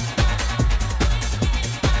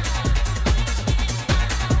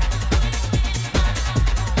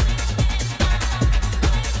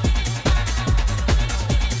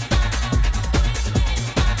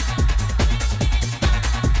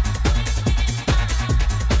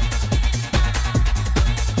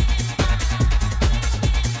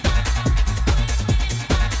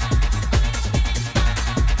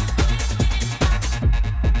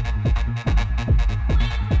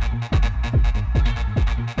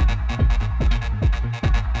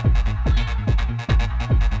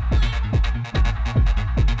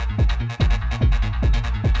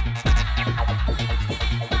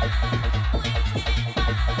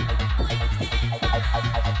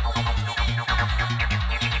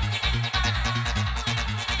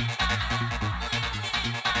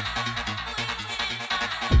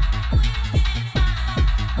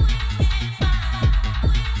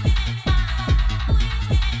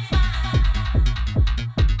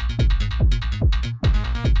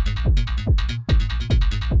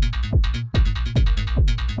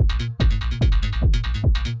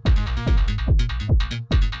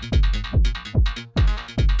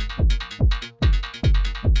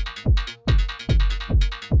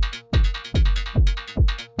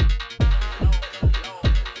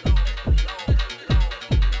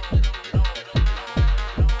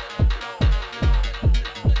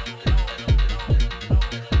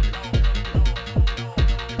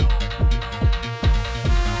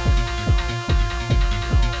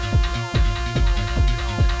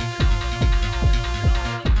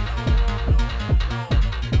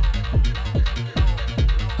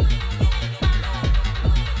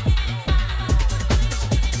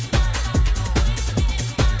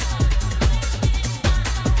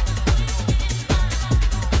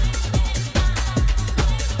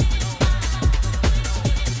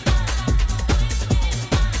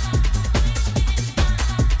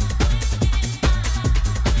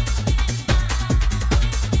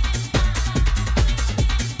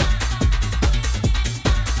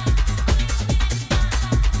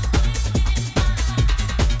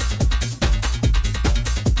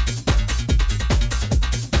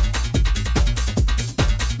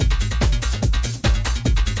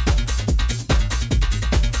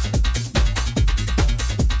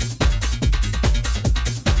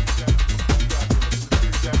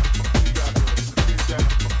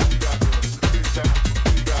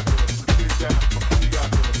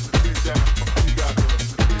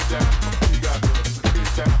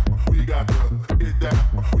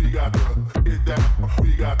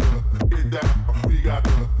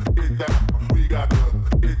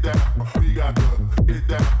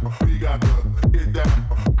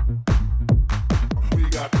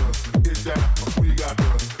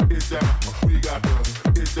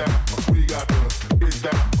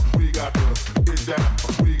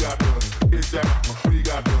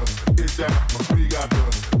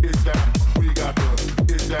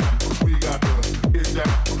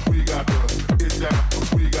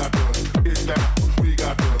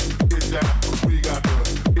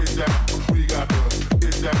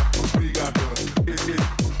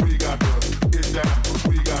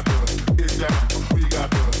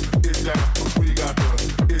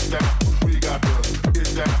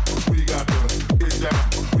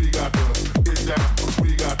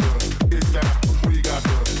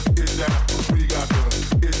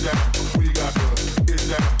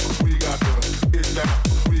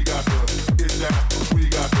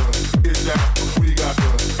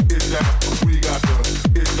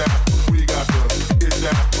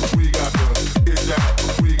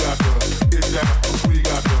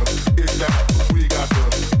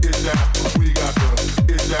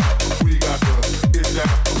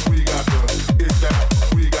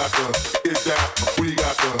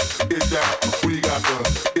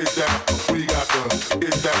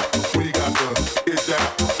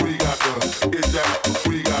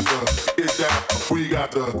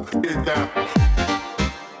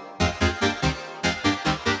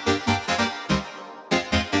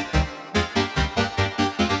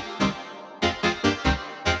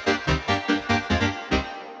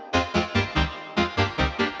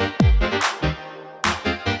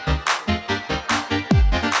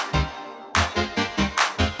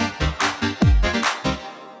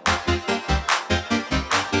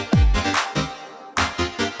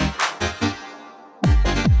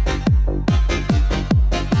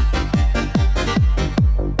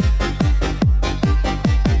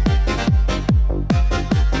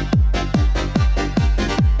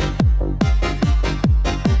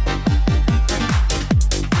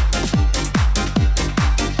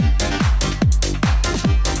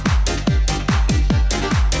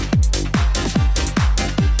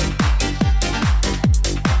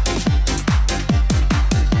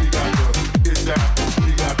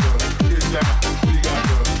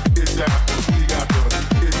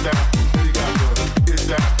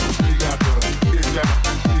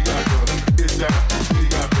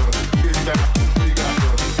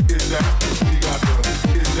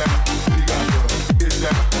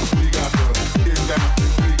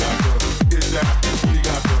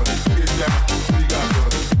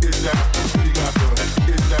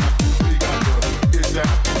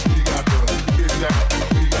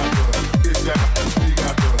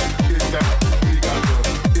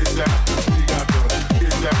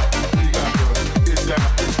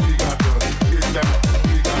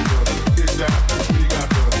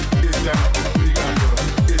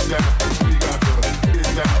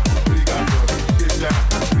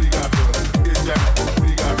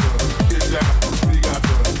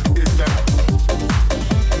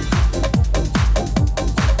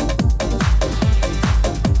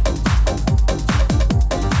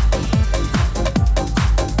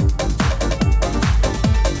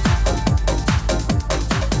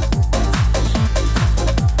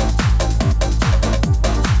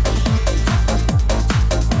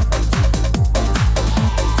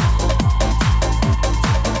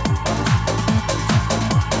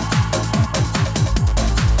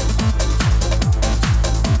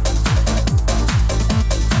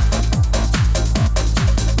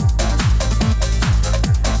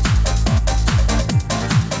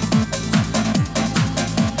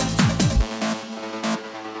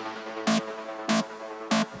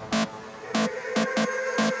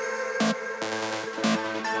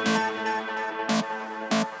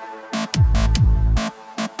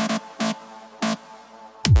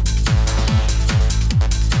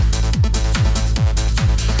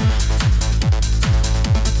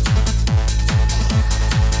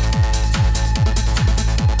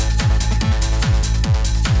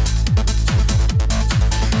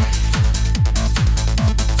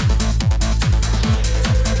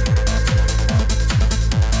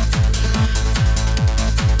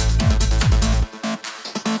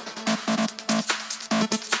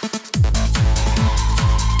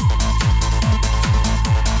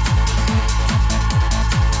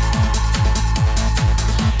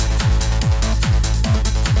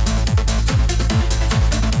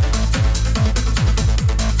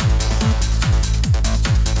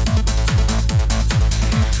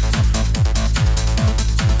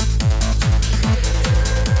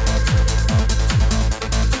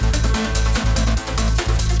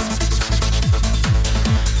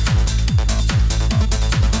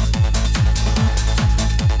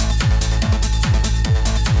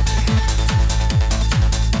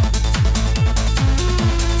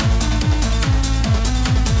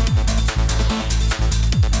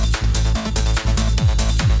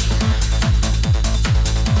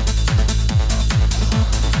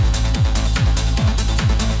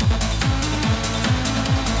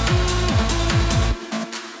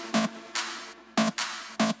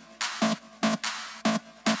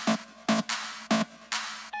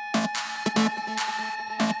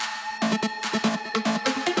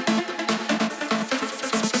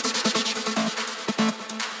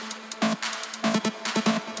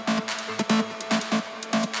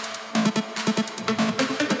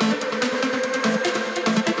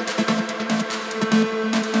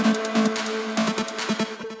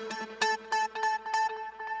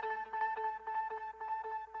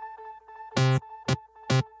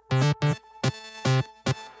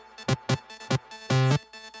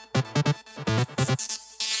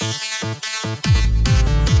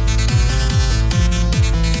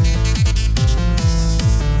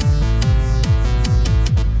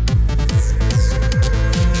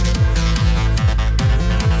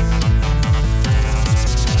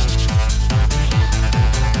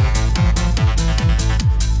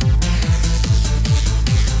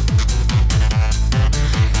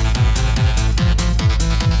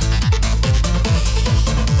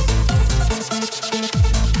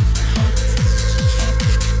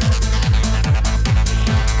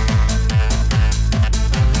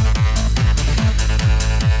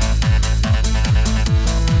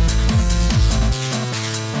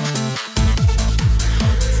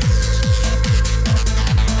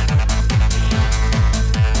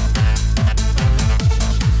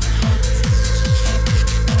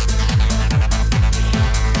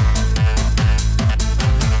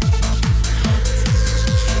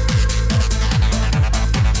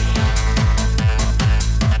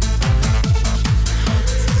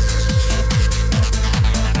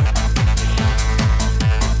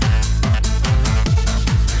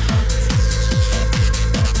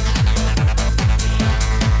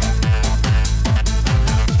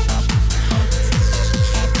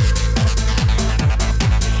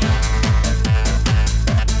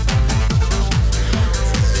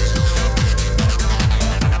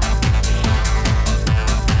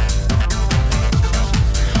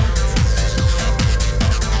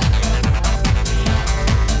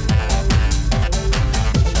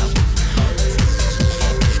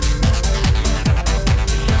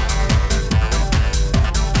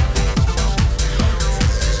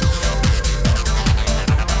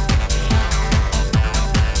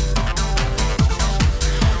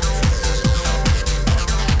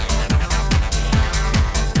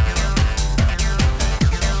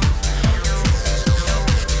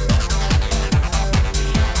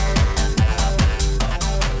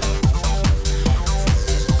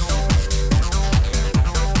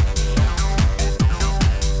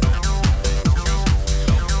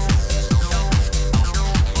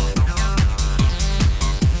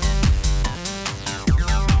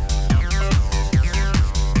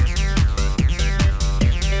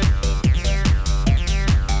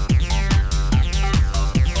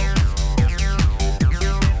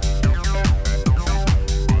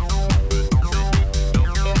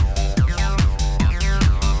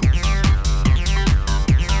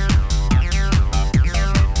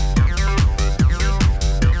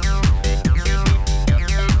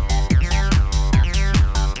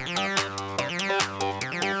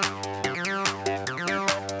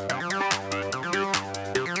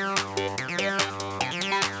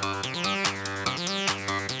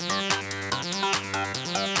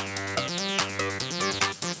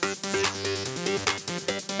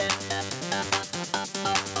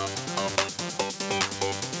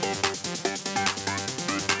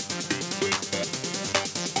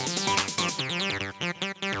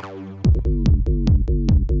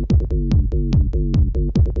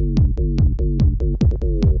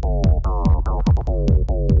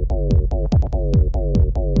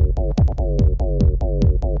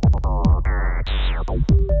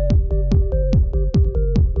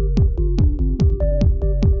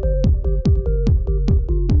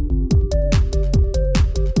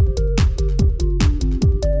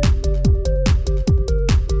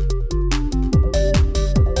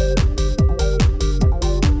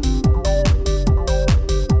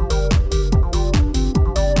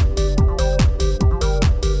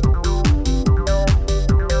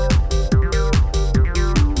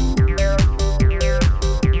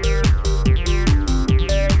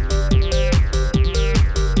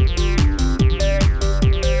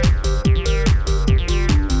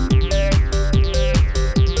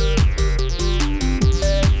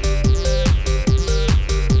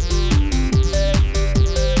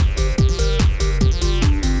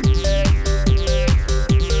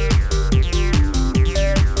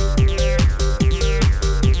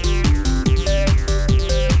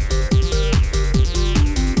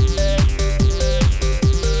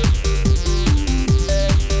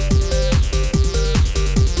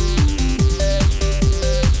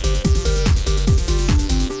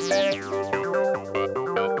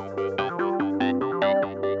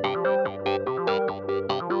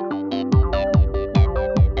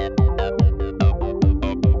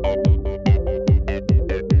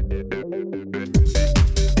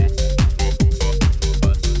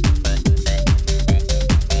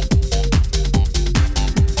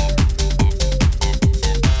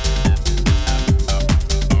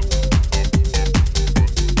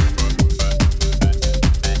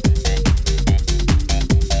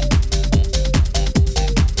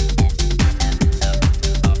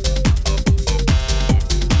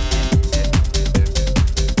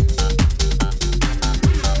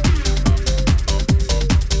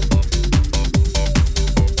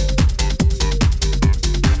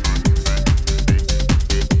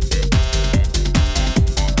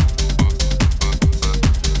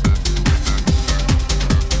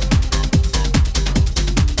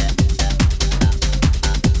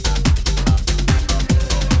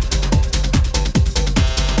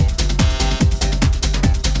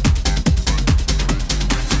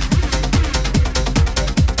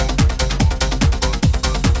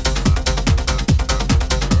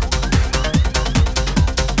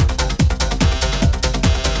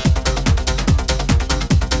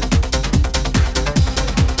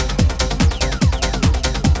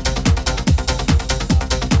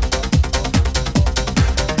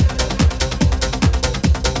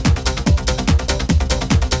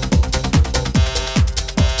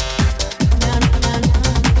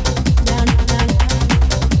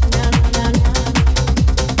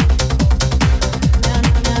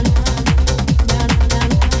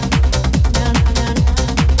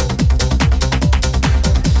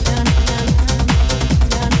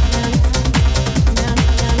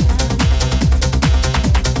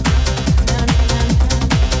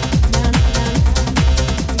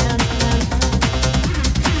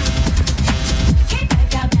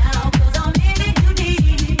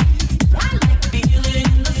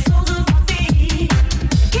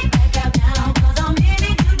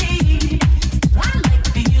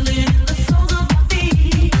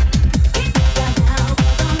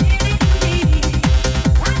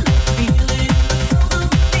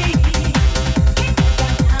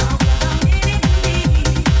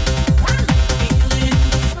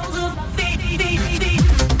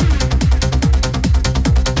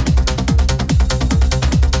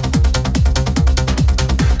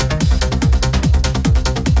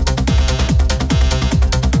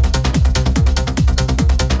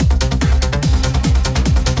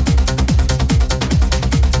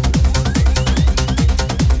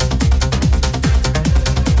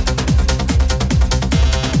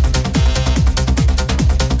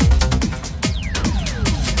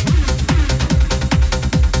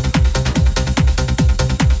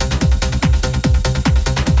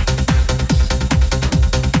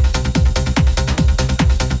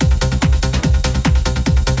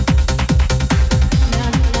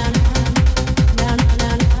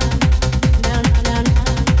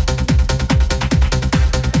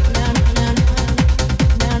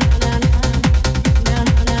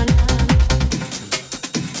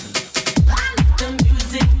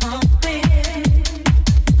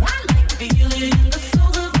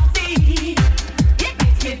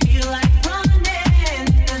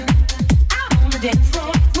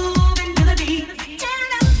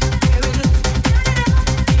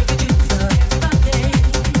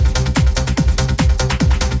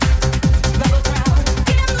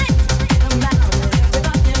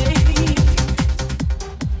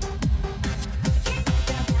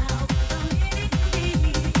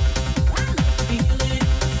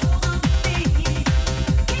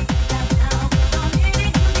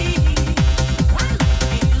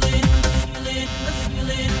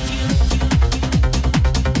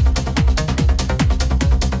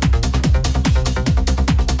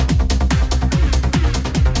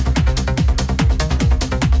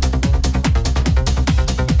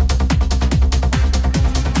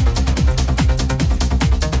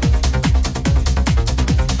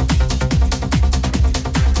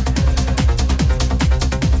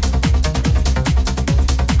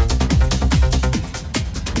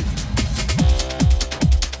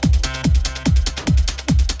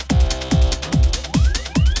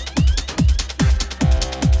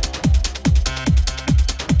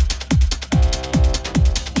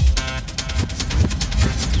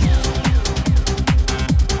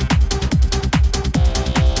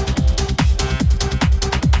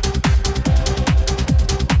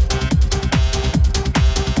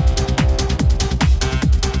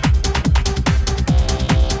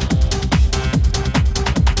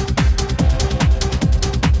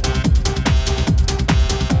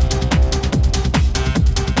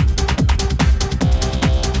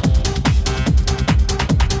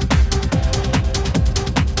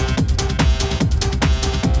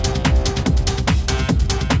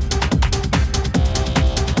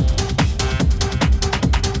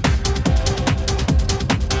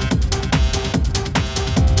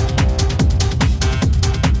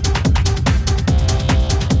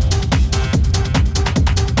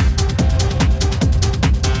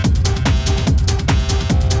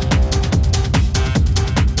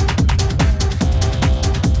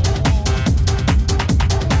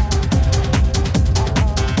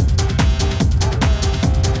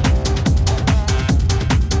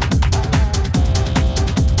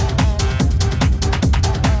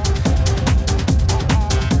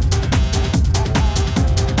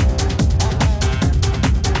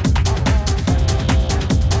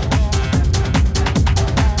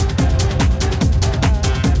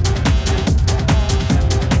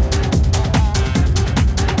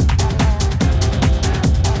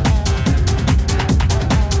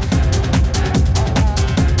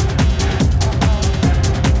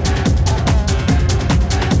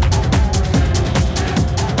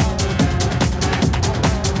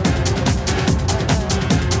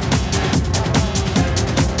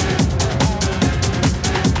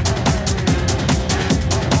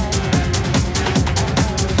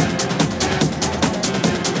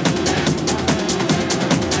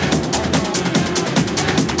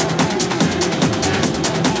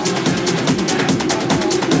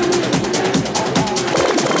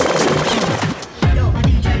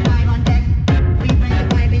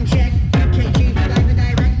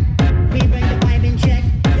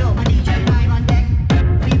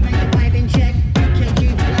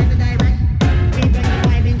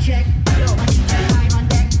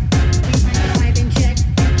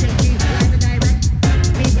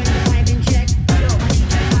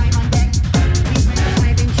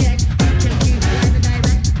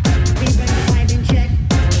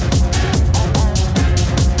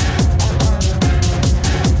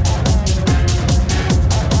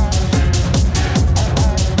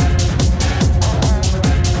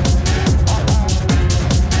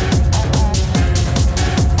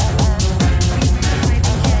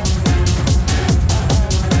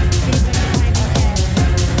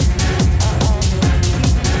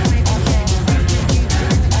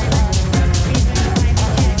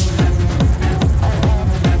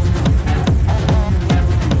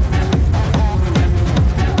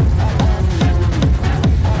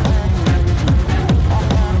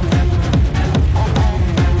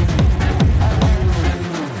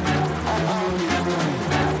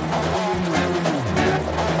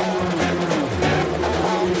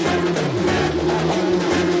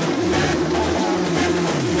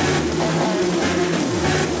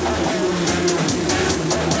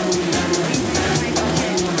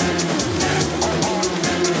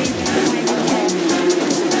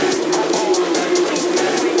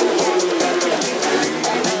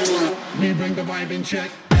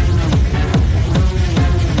 check.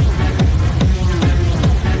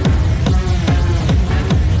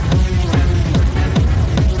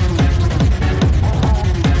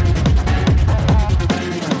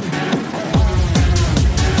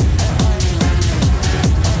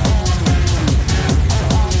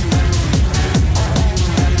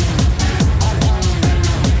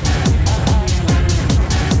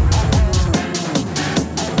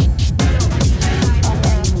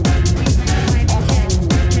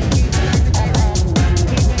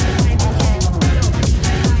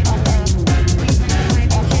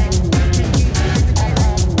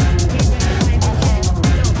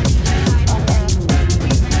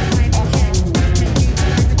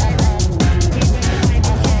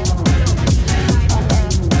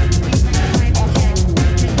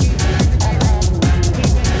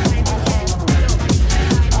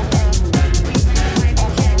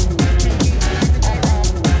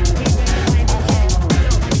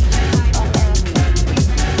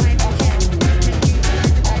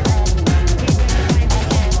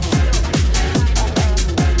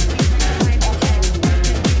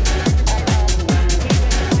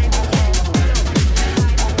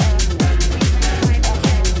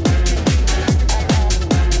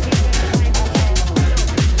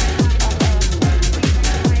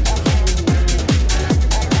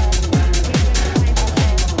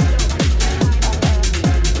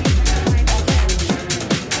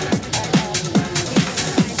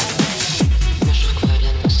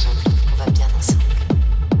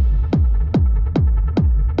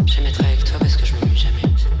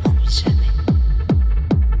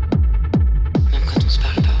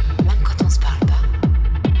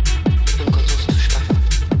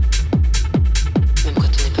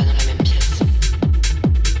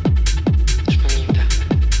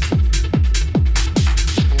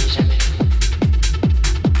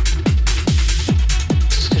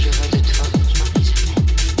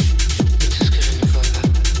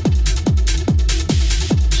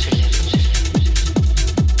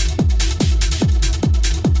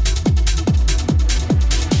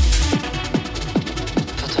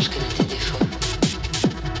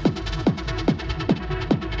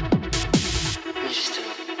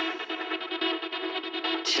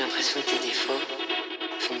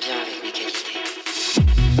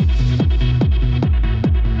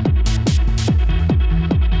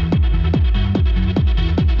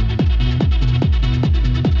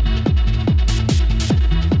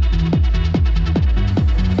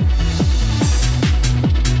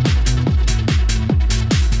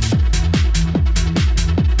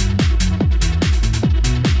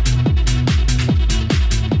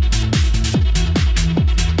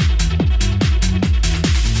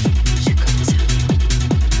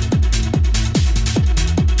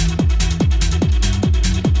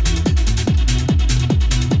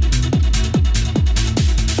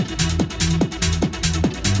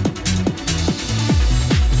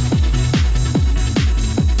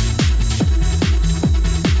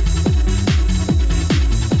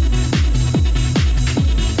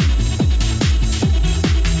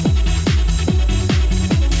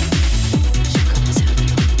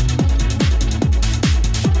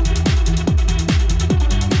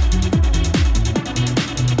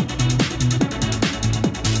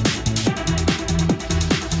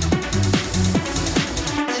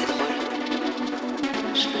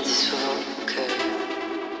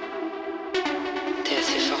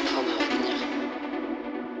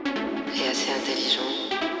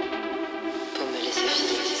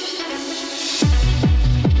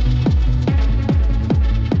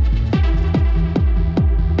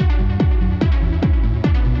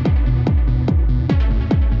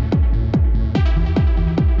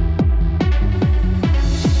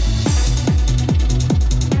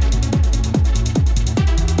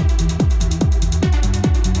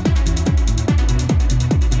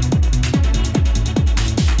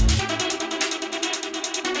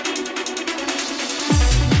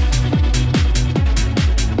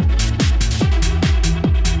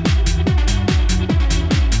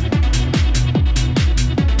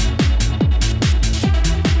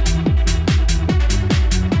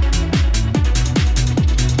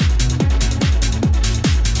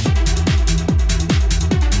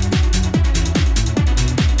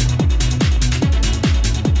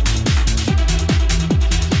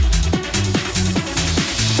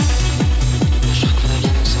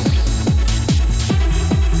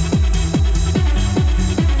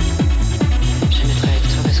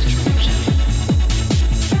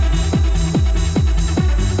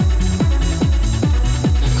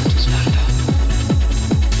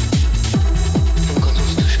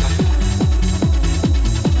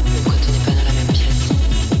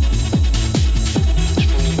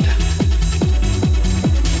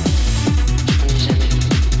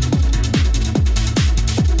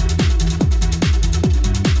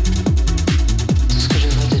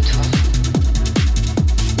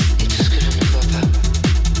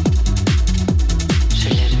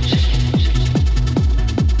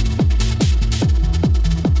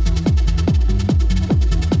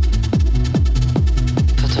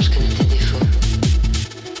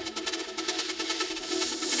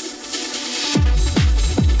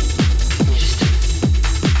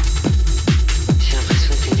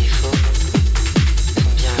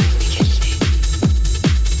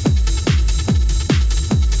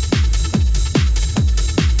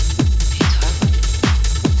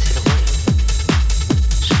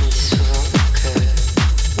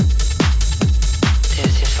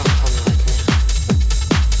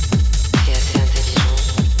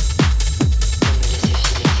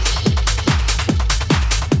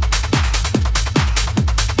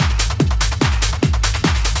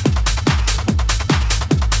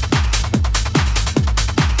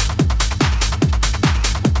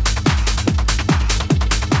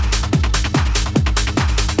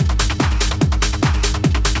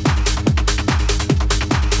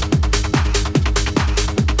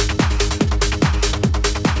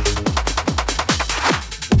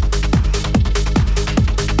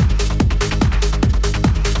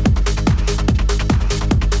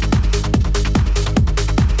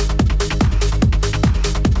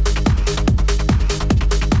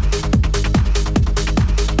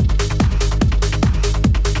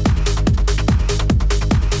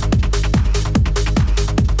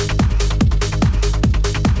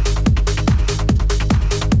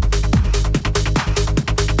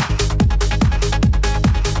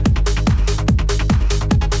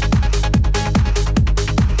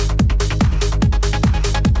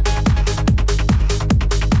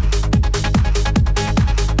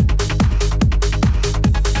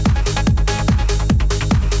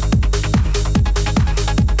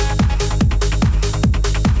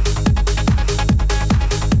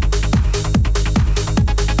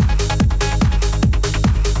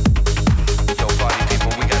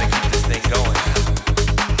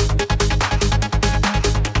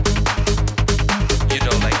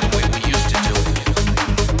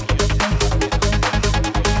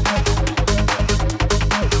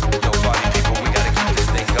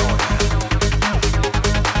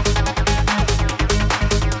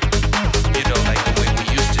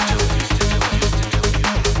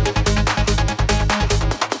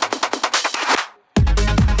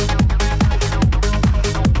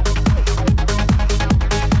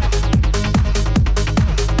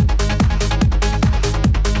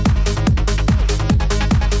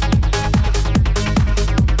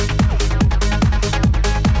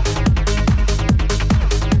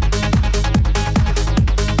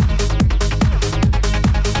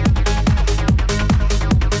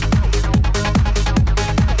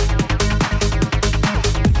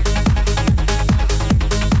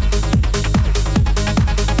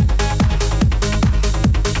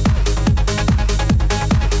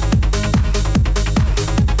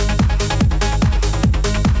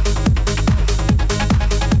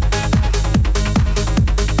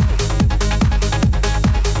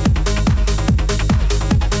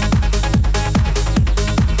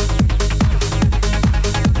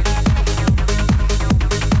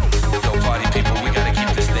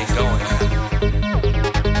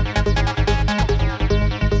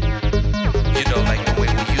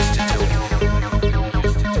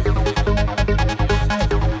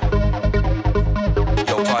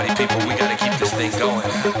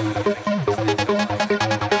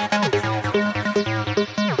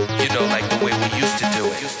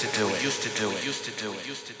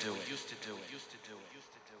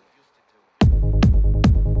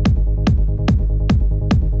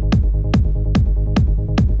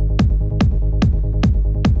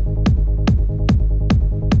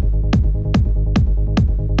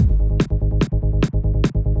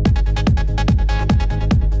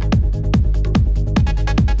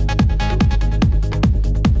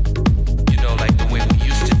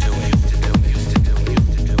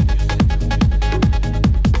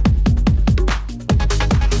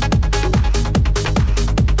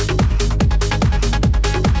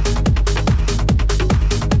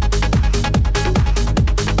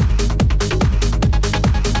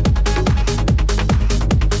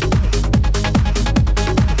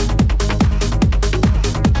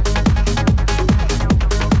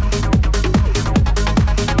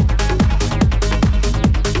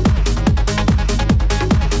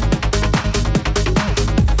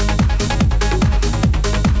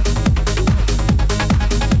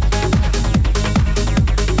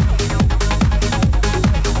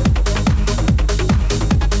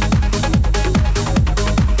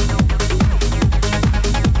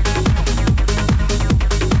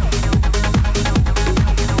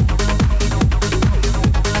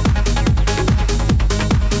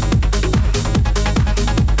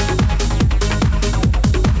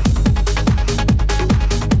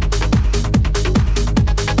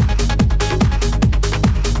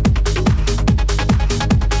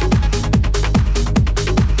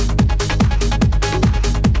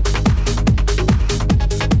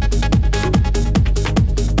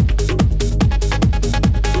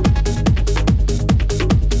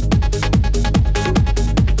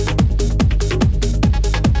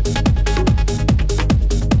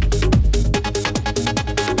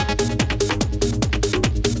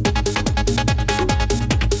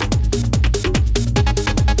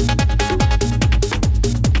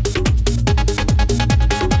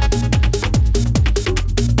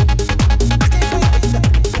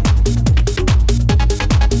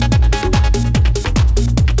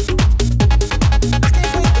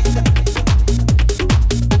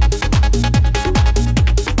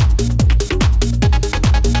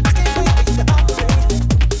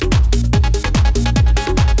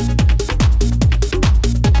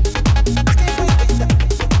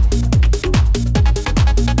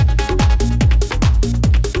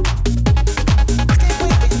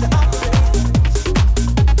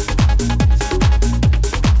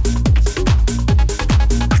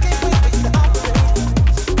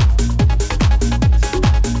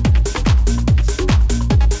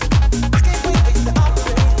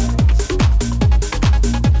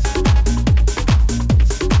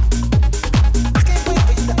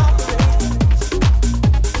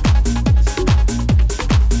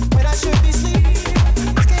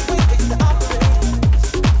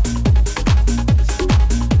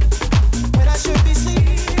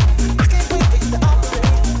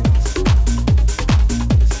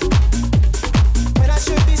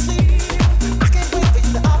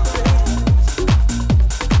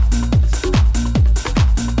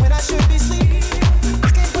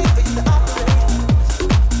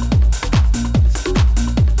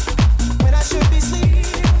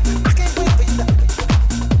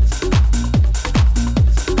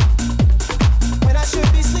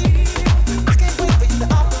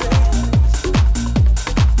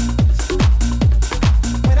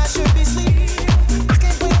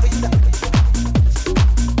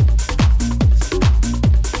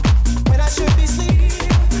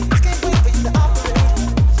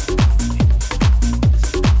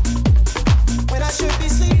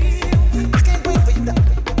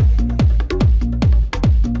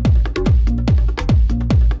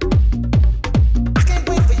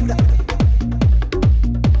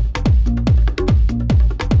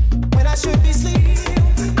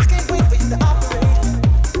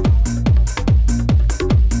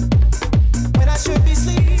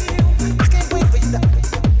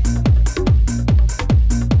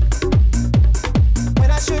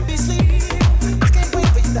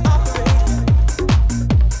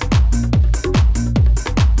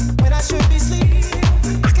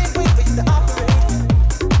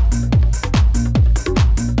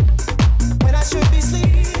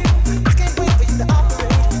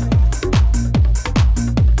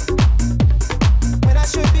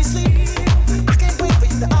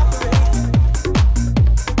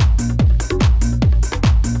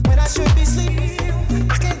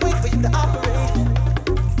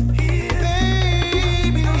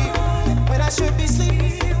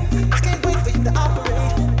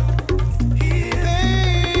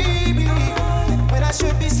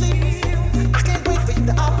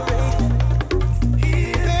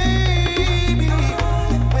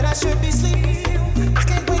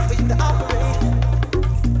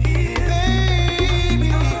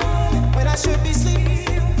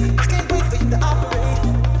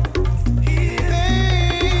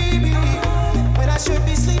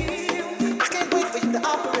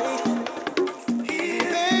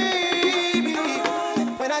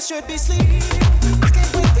 should be sleeping. I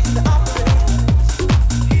can't wait for you to operate.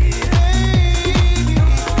 Baby,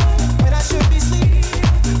 when I should be sleeping.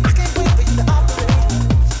 I can't wait for you to operate.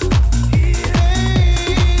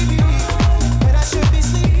 Baby, when I should be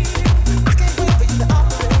sleeping. I can't wait for you to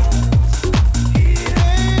operate.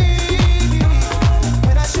 Baby,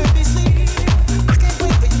 when I should be sleeping. I can't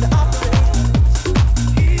wait for you to operate.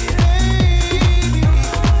 Baby,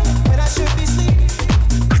 when I should be sleeping.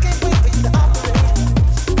 I can't wait for you to operate.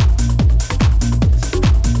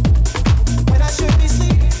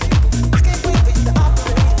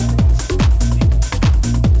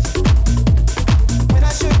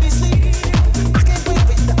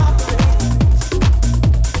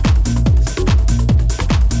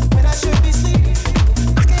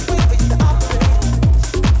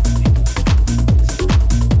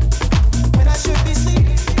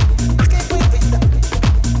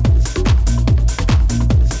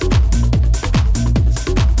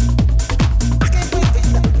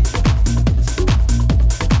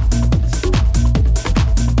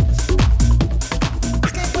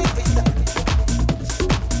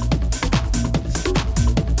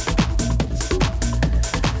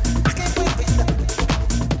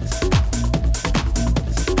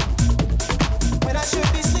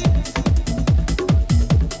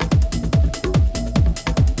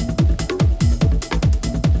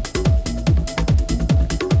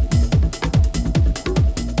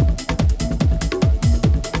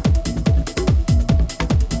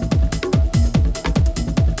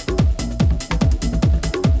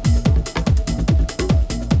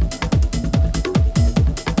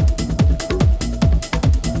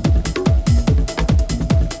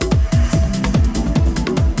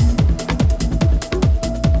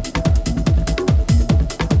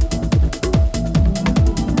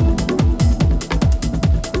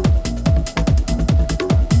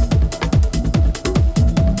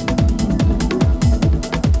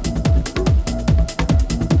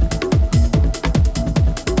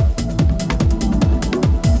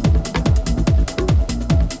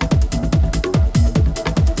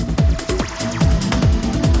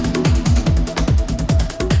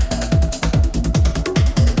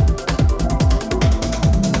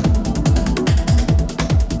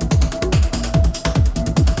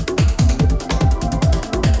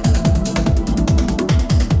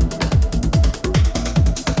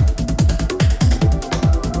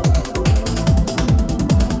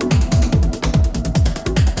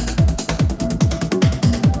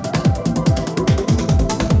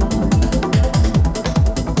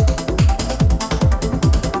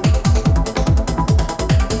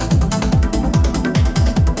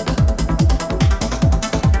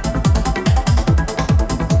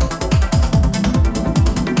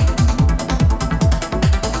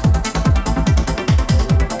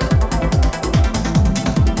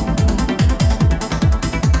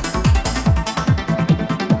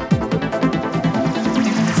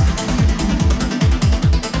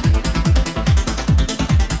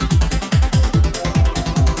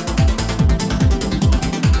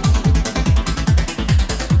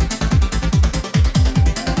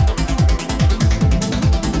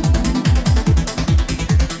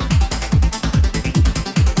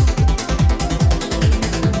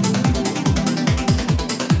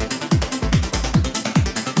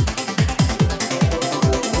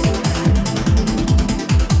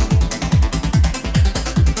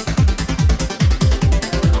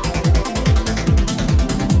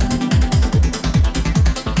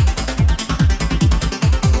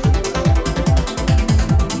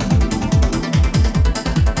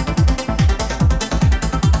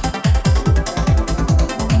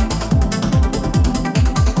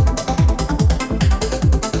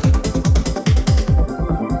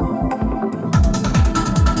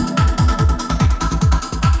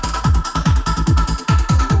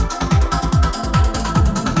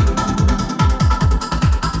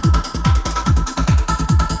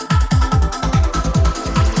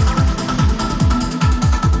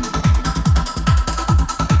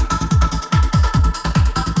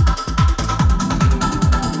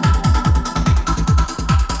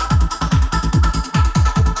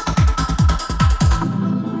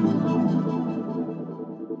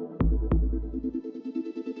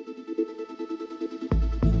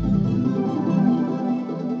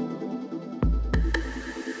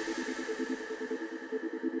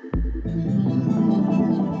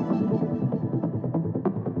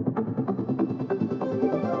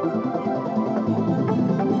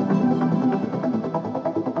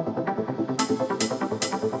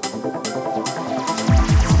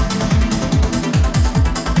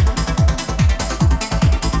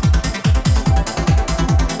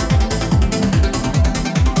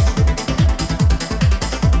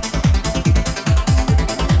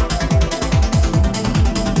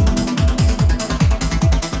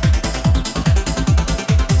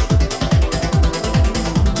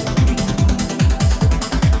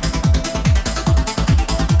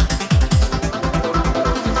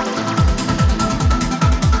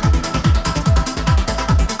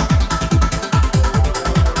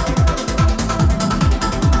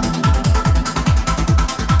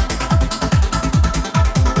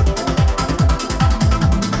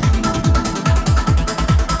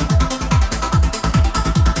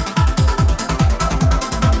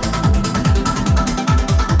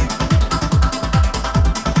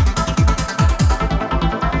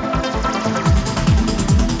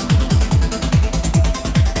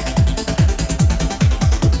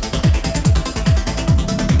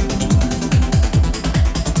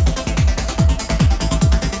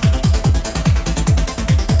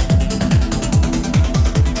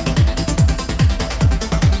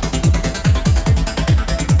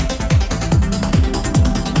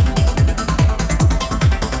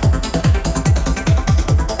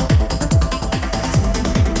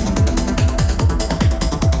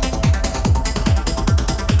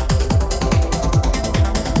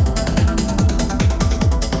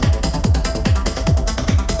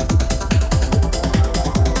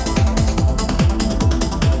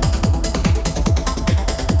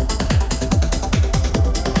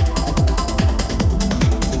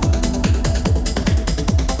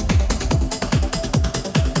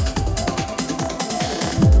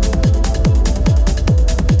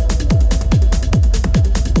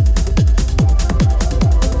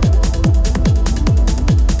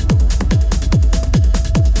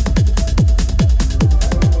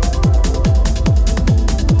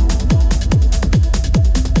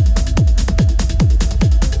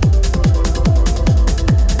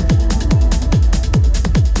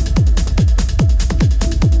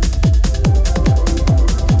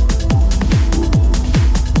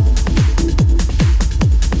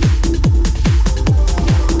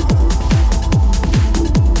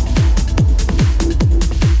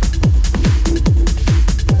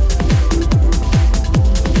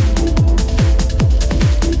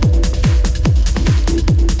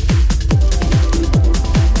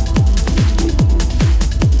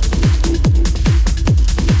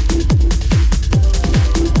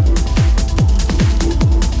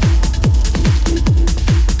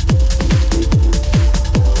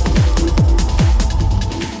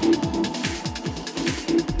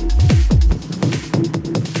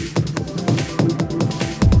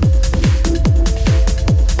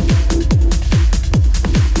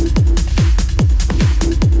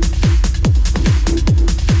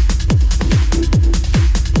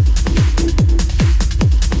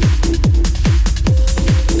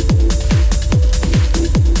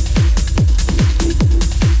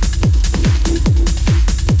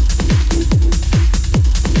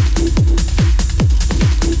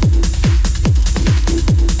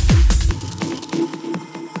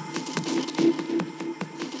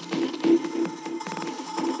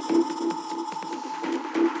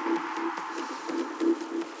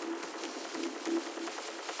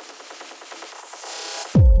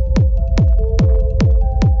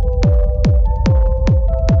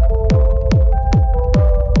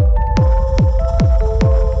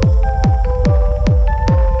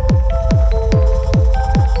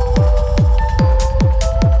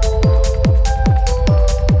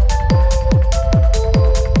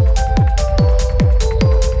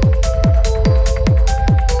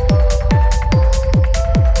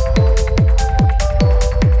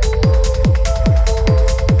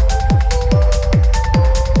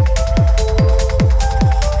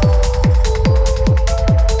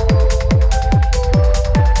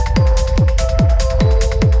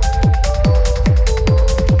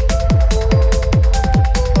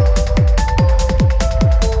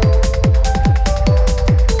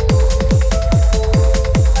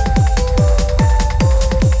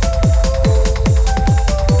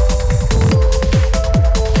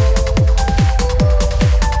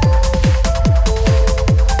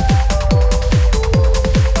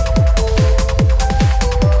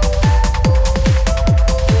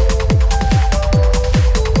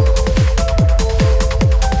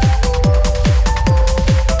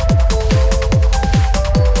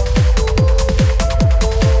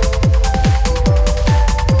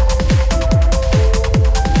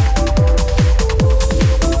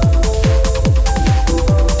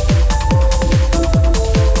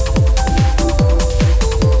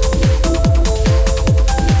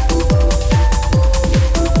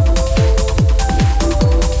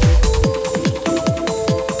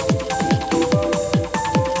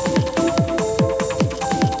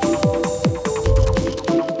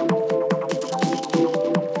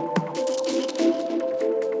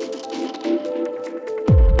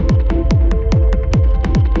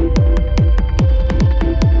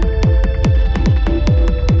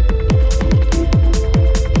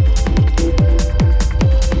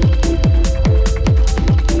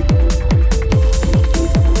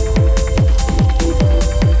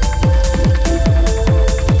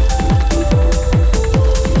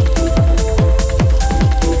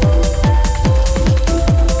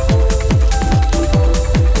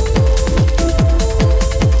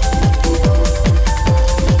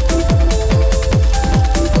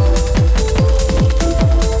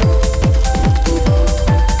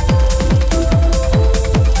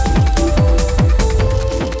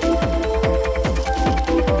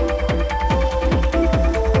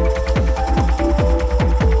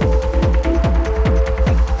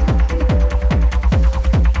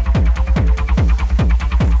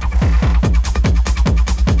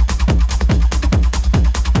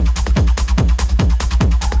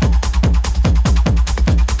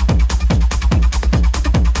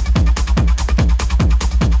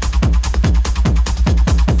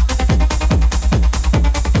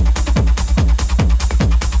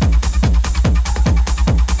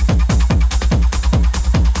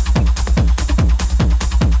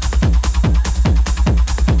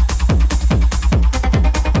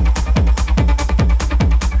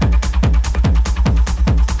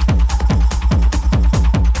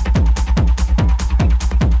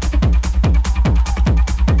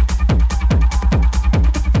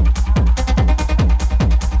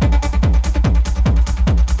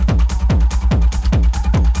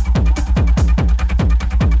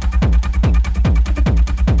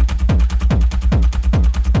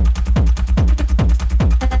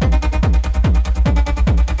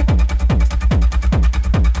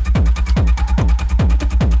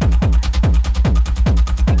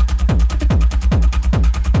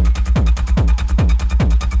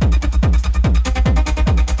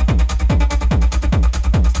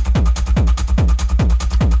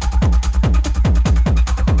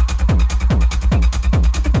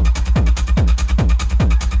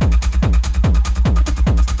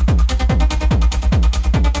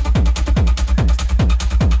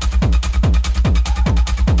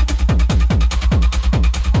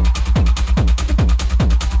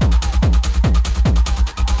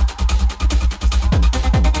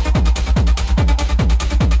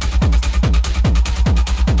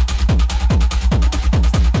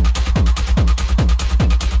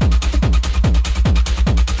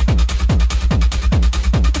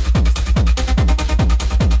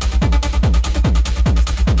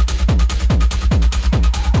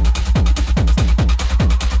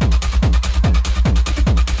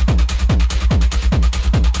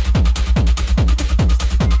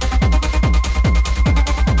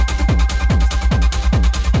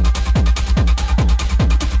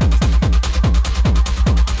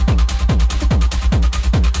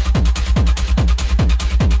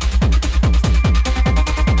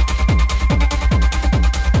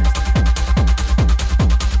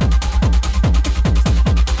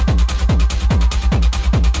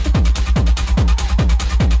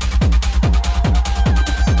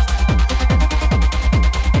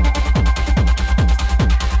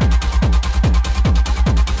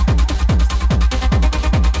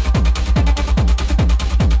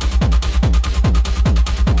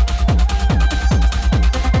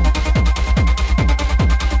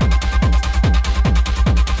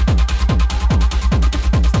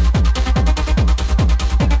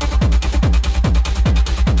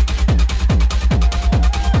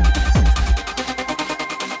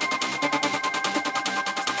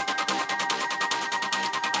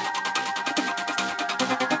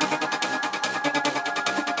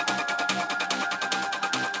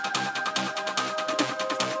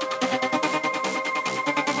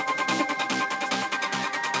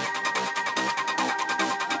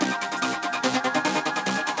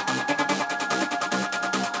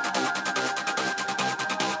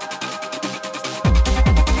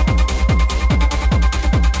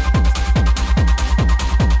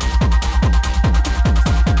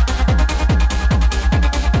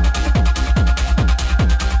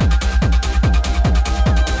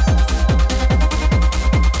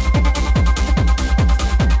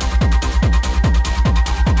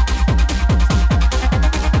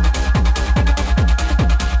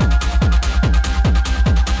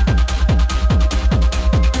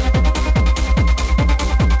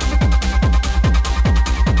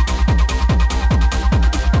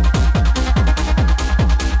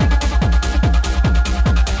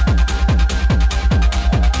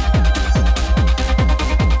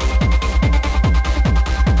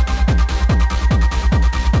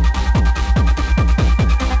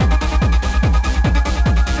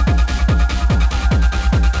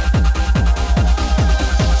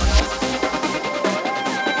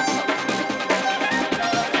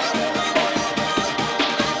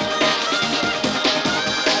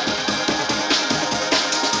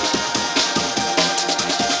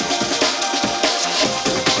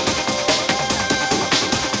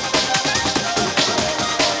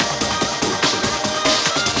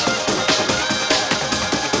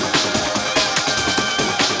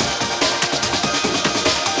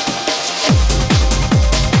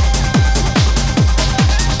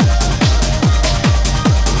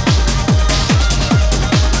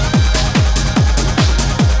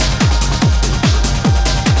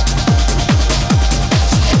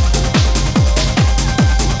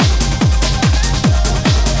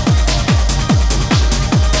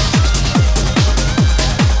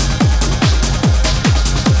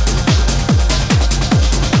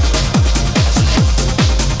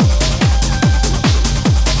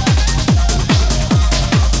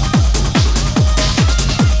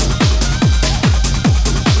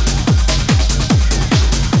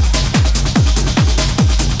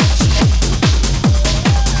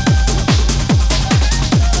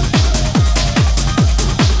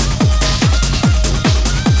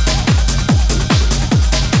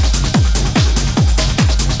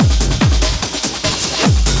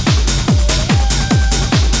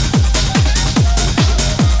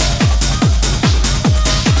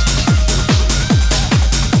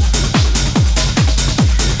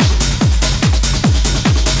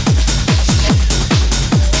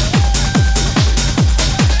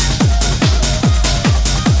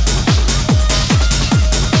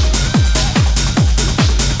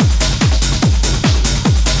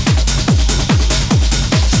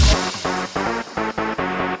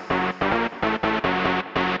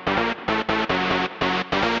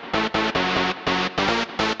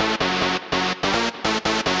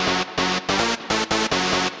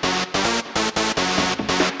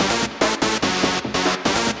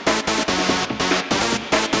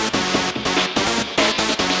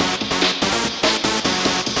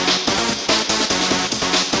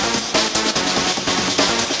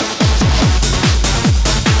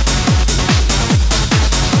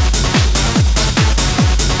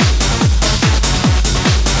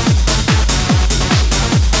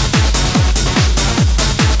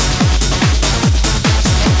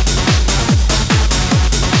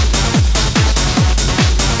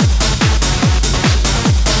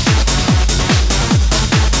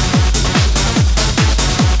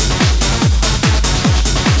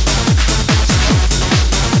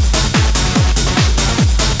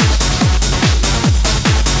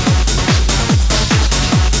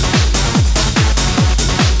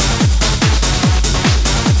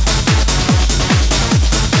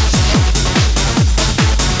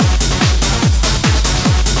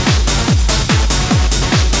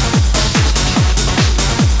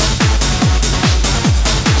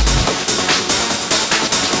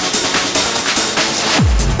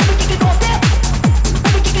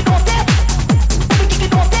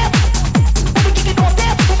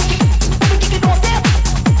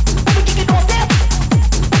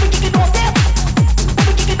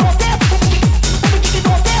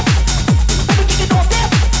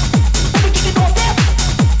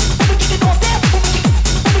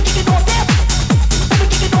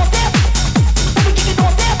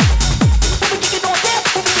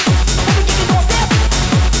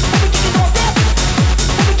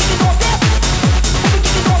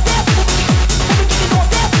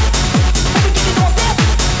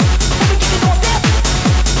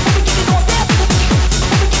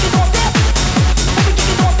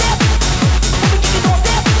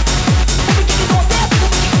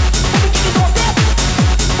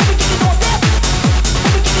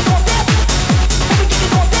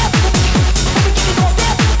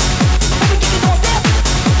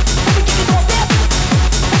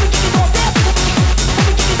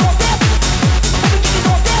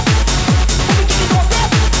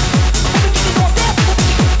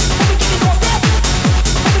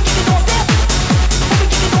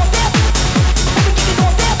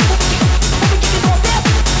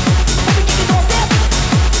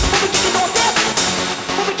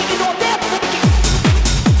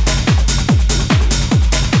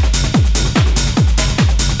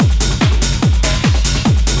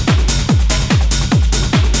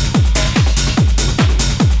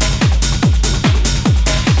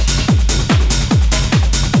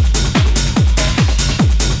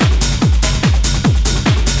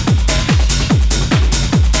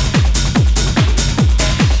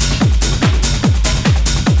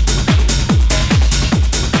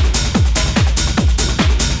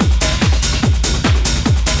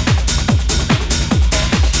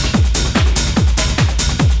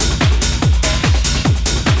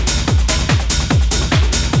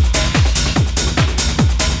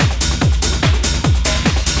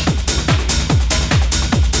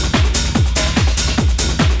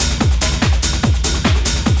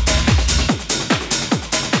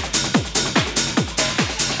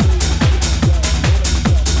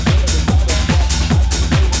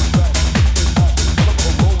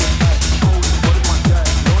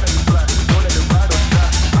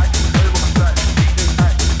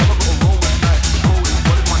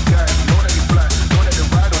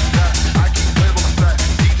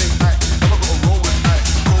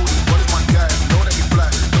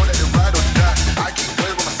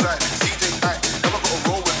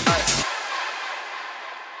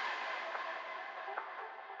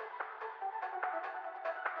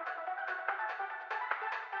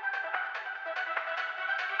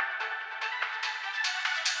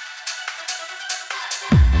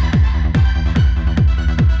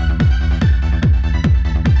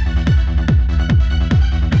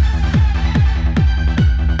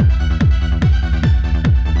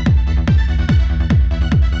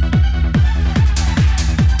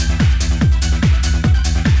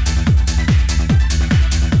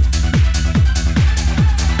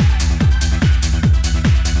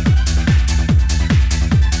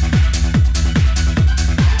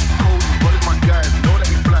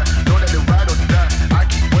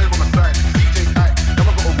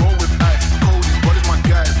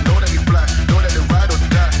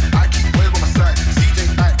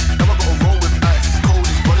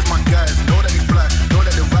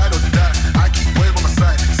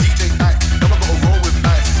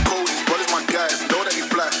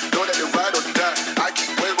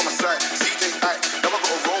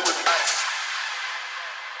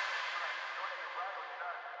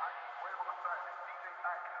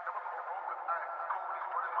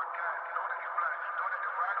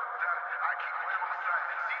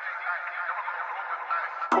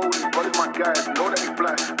 Cody, brothers my guys, know that they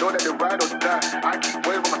fly, know that they ride or die. I keep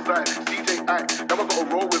waves on my side, CJ I, never gotta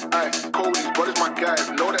roll with ice. Cody's brothers my guys,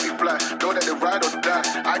 know that they fly, know that they ride or die.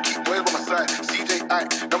 I keep waves on my side, CJ I,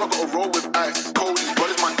 never gotta roll with ice. Cody's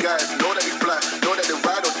brothers my guys, know that they fly, know that they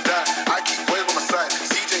ride or die. I keep waves on my side,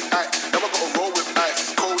 CJ I, never gotta roll with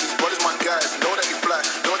ice. Cody's brothers my guys, know that they fly,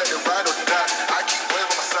 know that they ride or die. I keep waves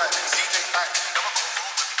on my side, CJ I, never gotta roll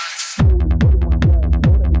with ice.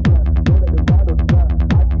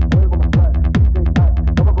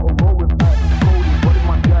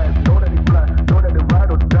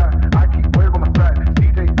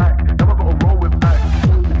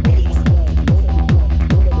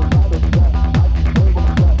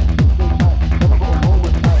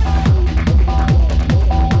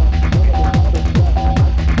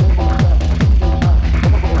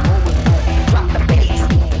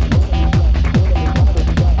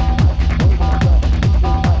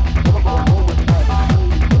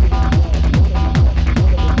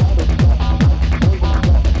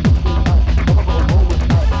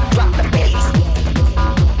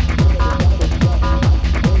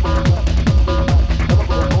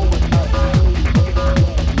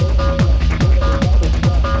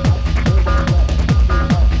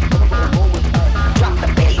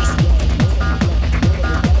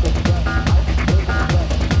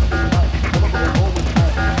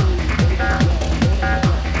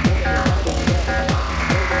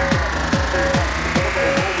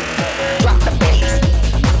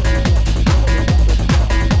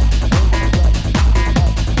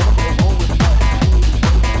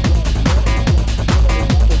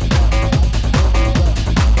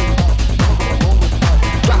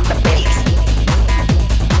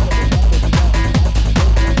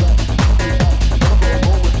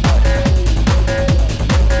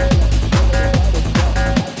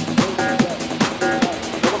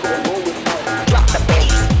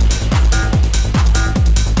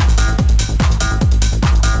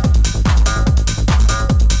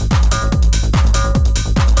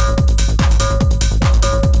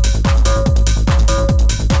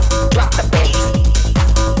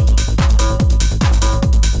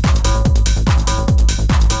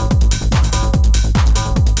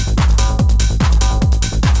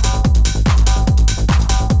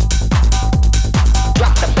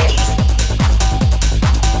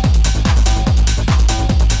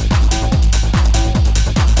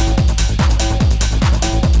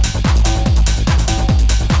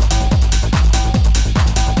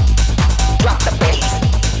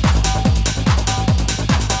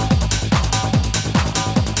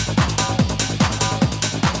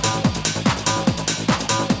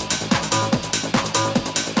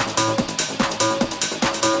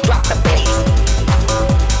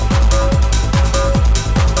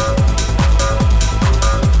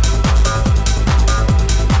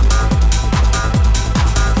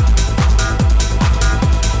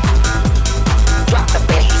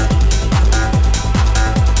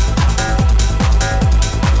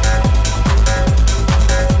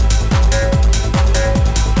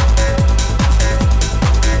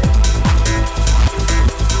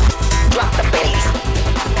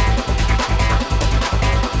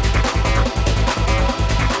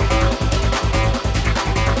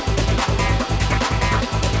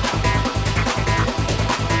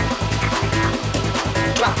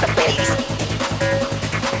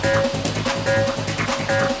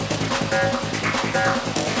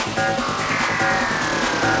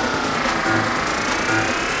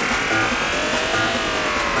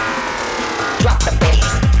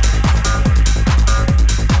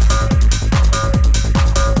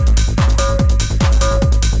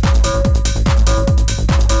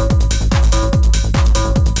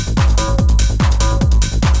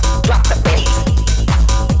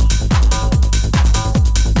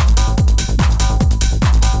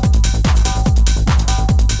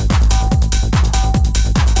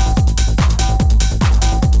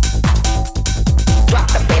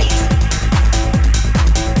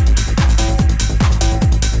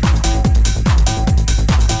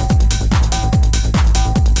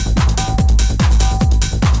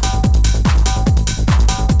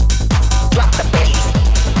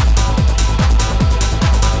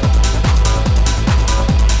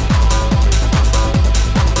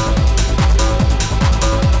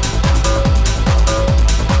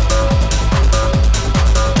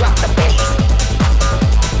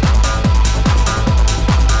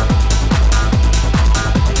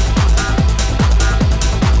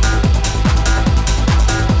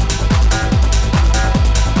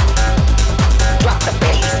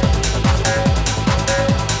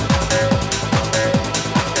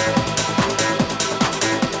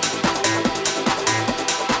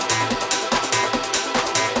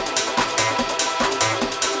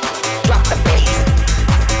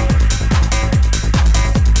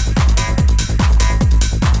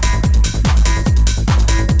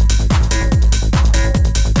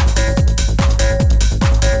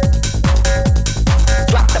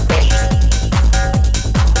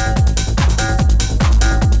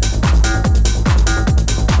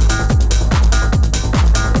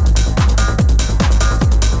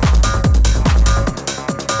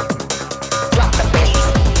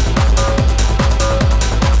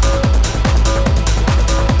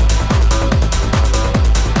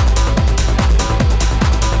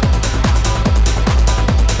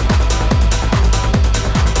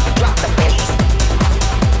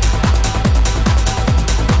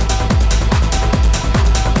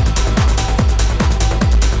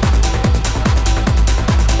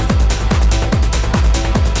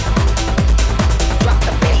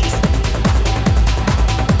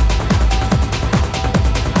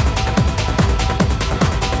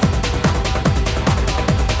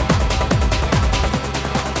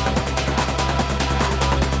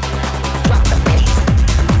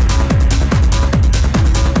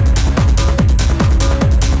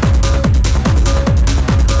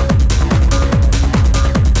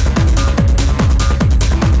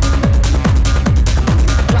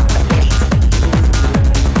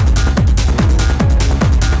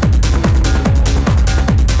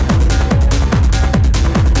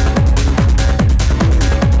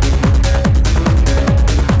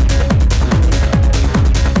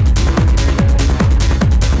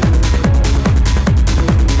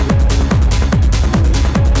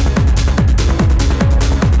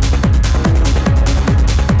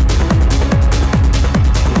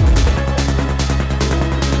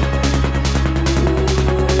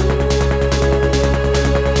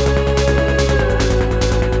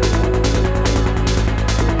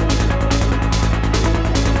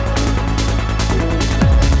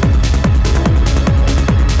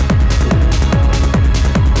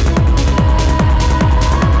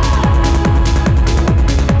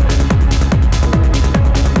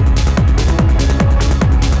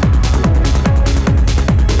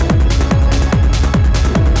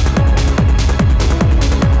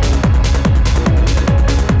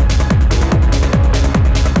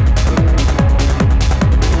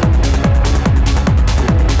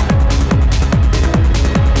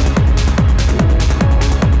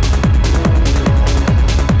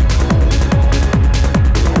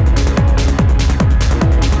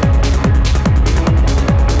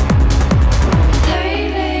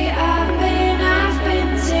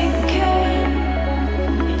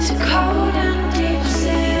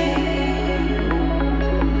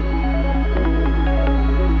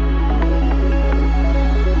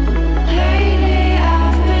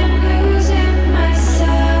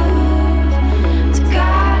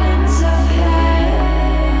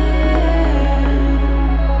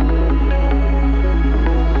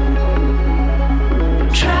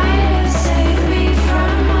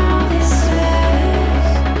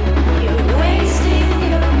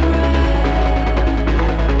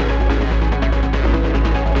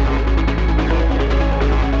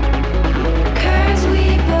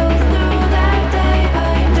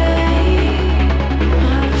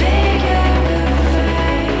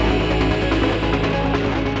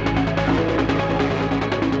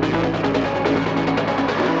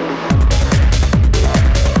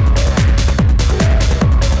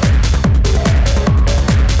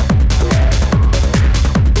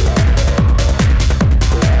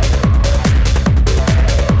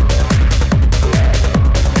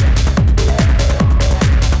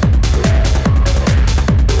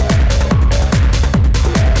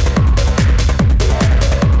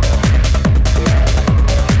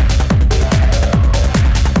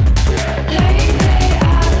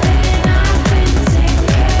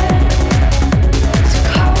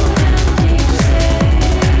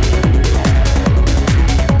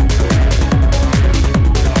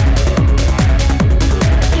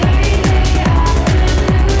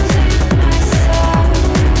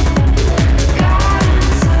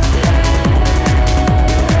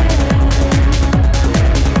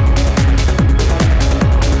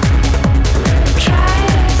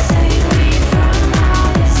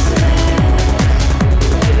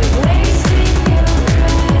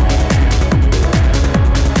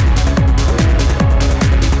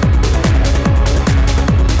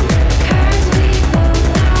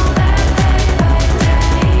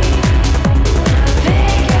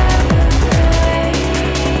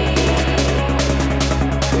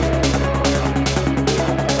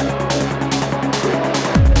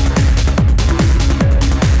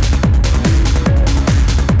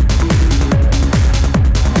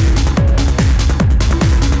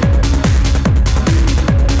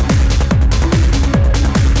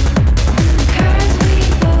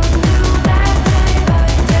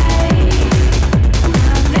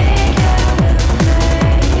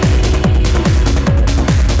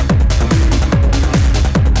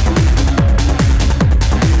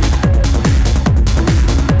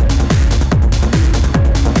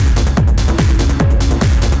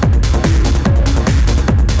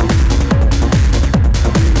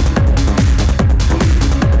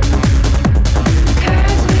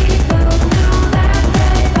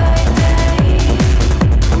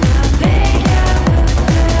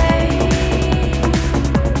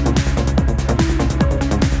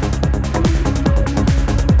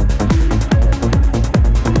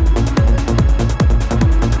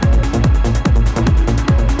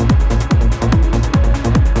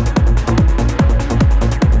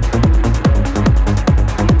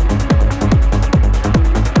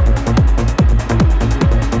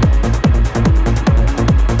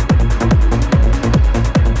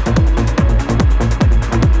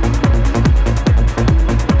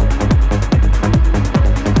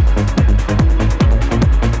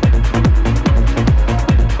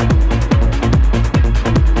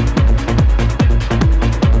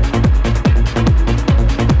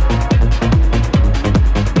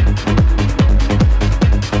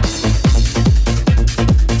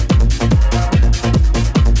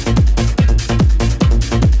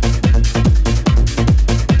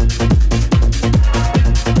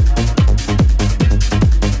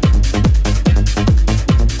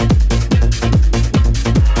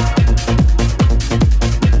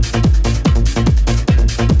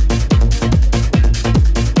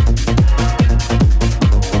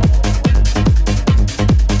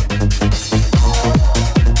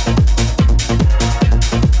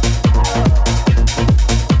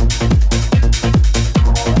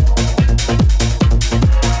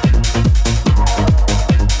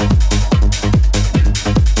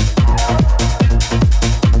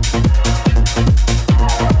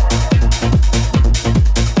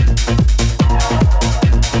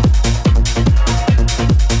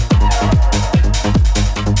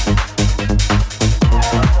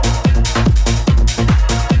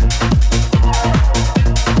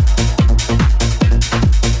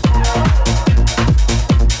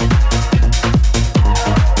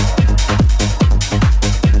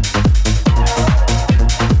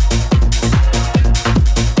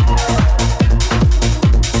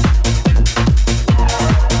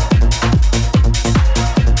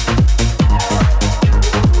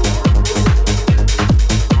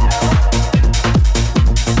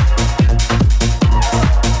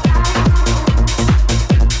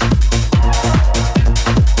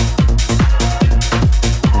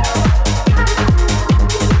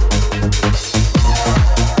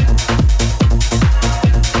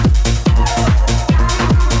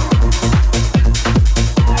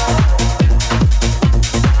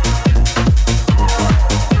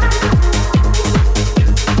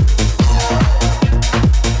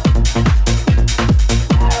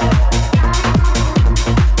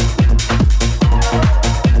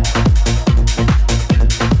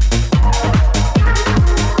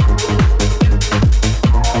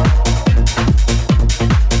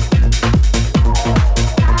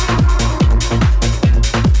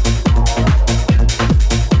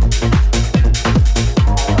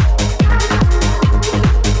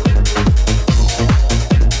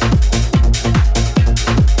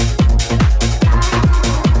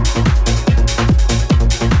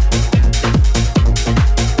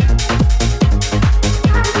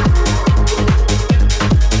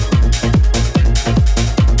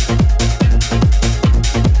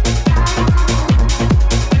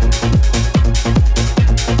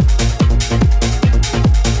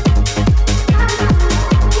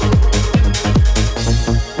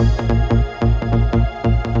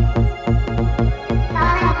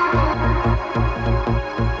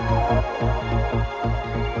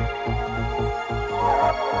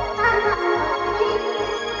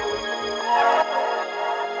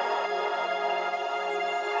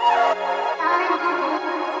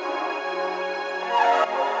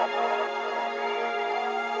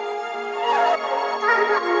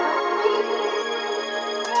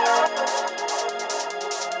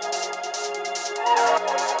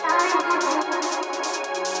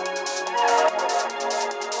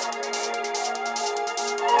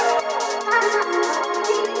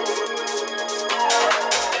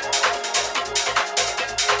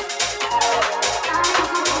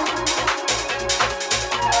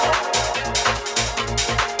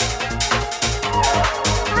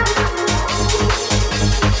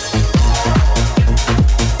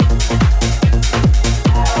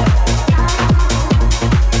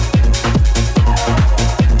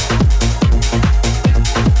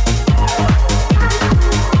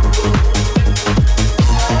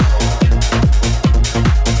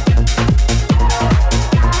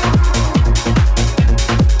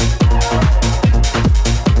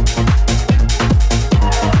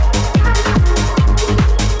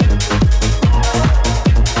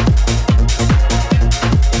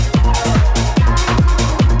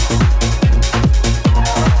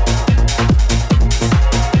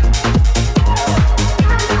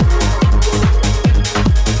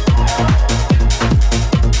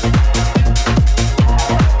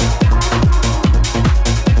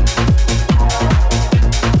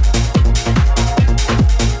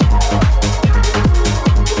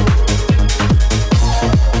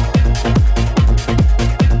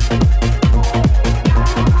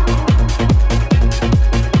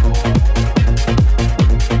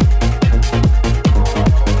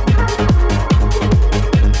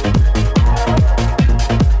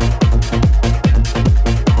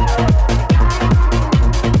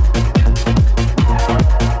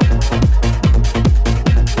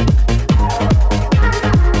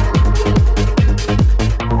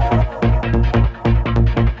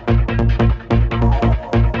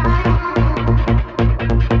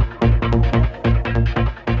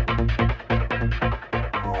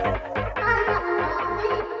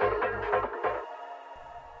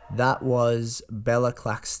 that was Bella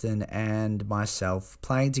Claxton and myself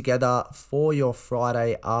playing together for your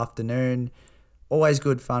Friday afternoon. Always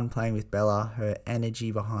good fun playing with Bella. Her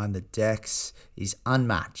energy behind the decks is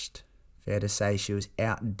unmatched. Fair to say she was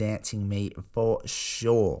out dancing me for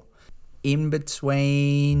sure. In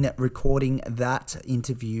between recording that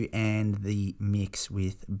interview and the mix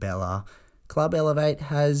with Bella, Club Elevate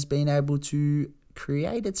has been able to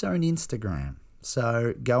create its own Instagram.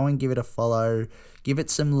 So go and give it a follow, give it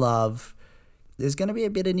some love. There's going to be a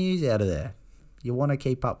bit of news out of there. You want to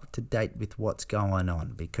keep up to date with what's going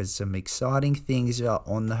on because some exciting things are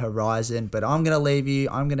on the horizon. But I'm going to leave you.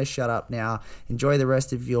 I'm going to shut up now. Enjoy the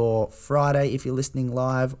rest of your Friday if you're listening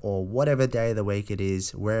live or whatever day of the week it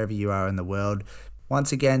is, wherever you are in the world.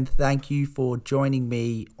 Once again, thank you for joining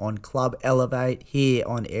me on Club Elevate here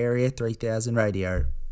on Area 3000 Radio.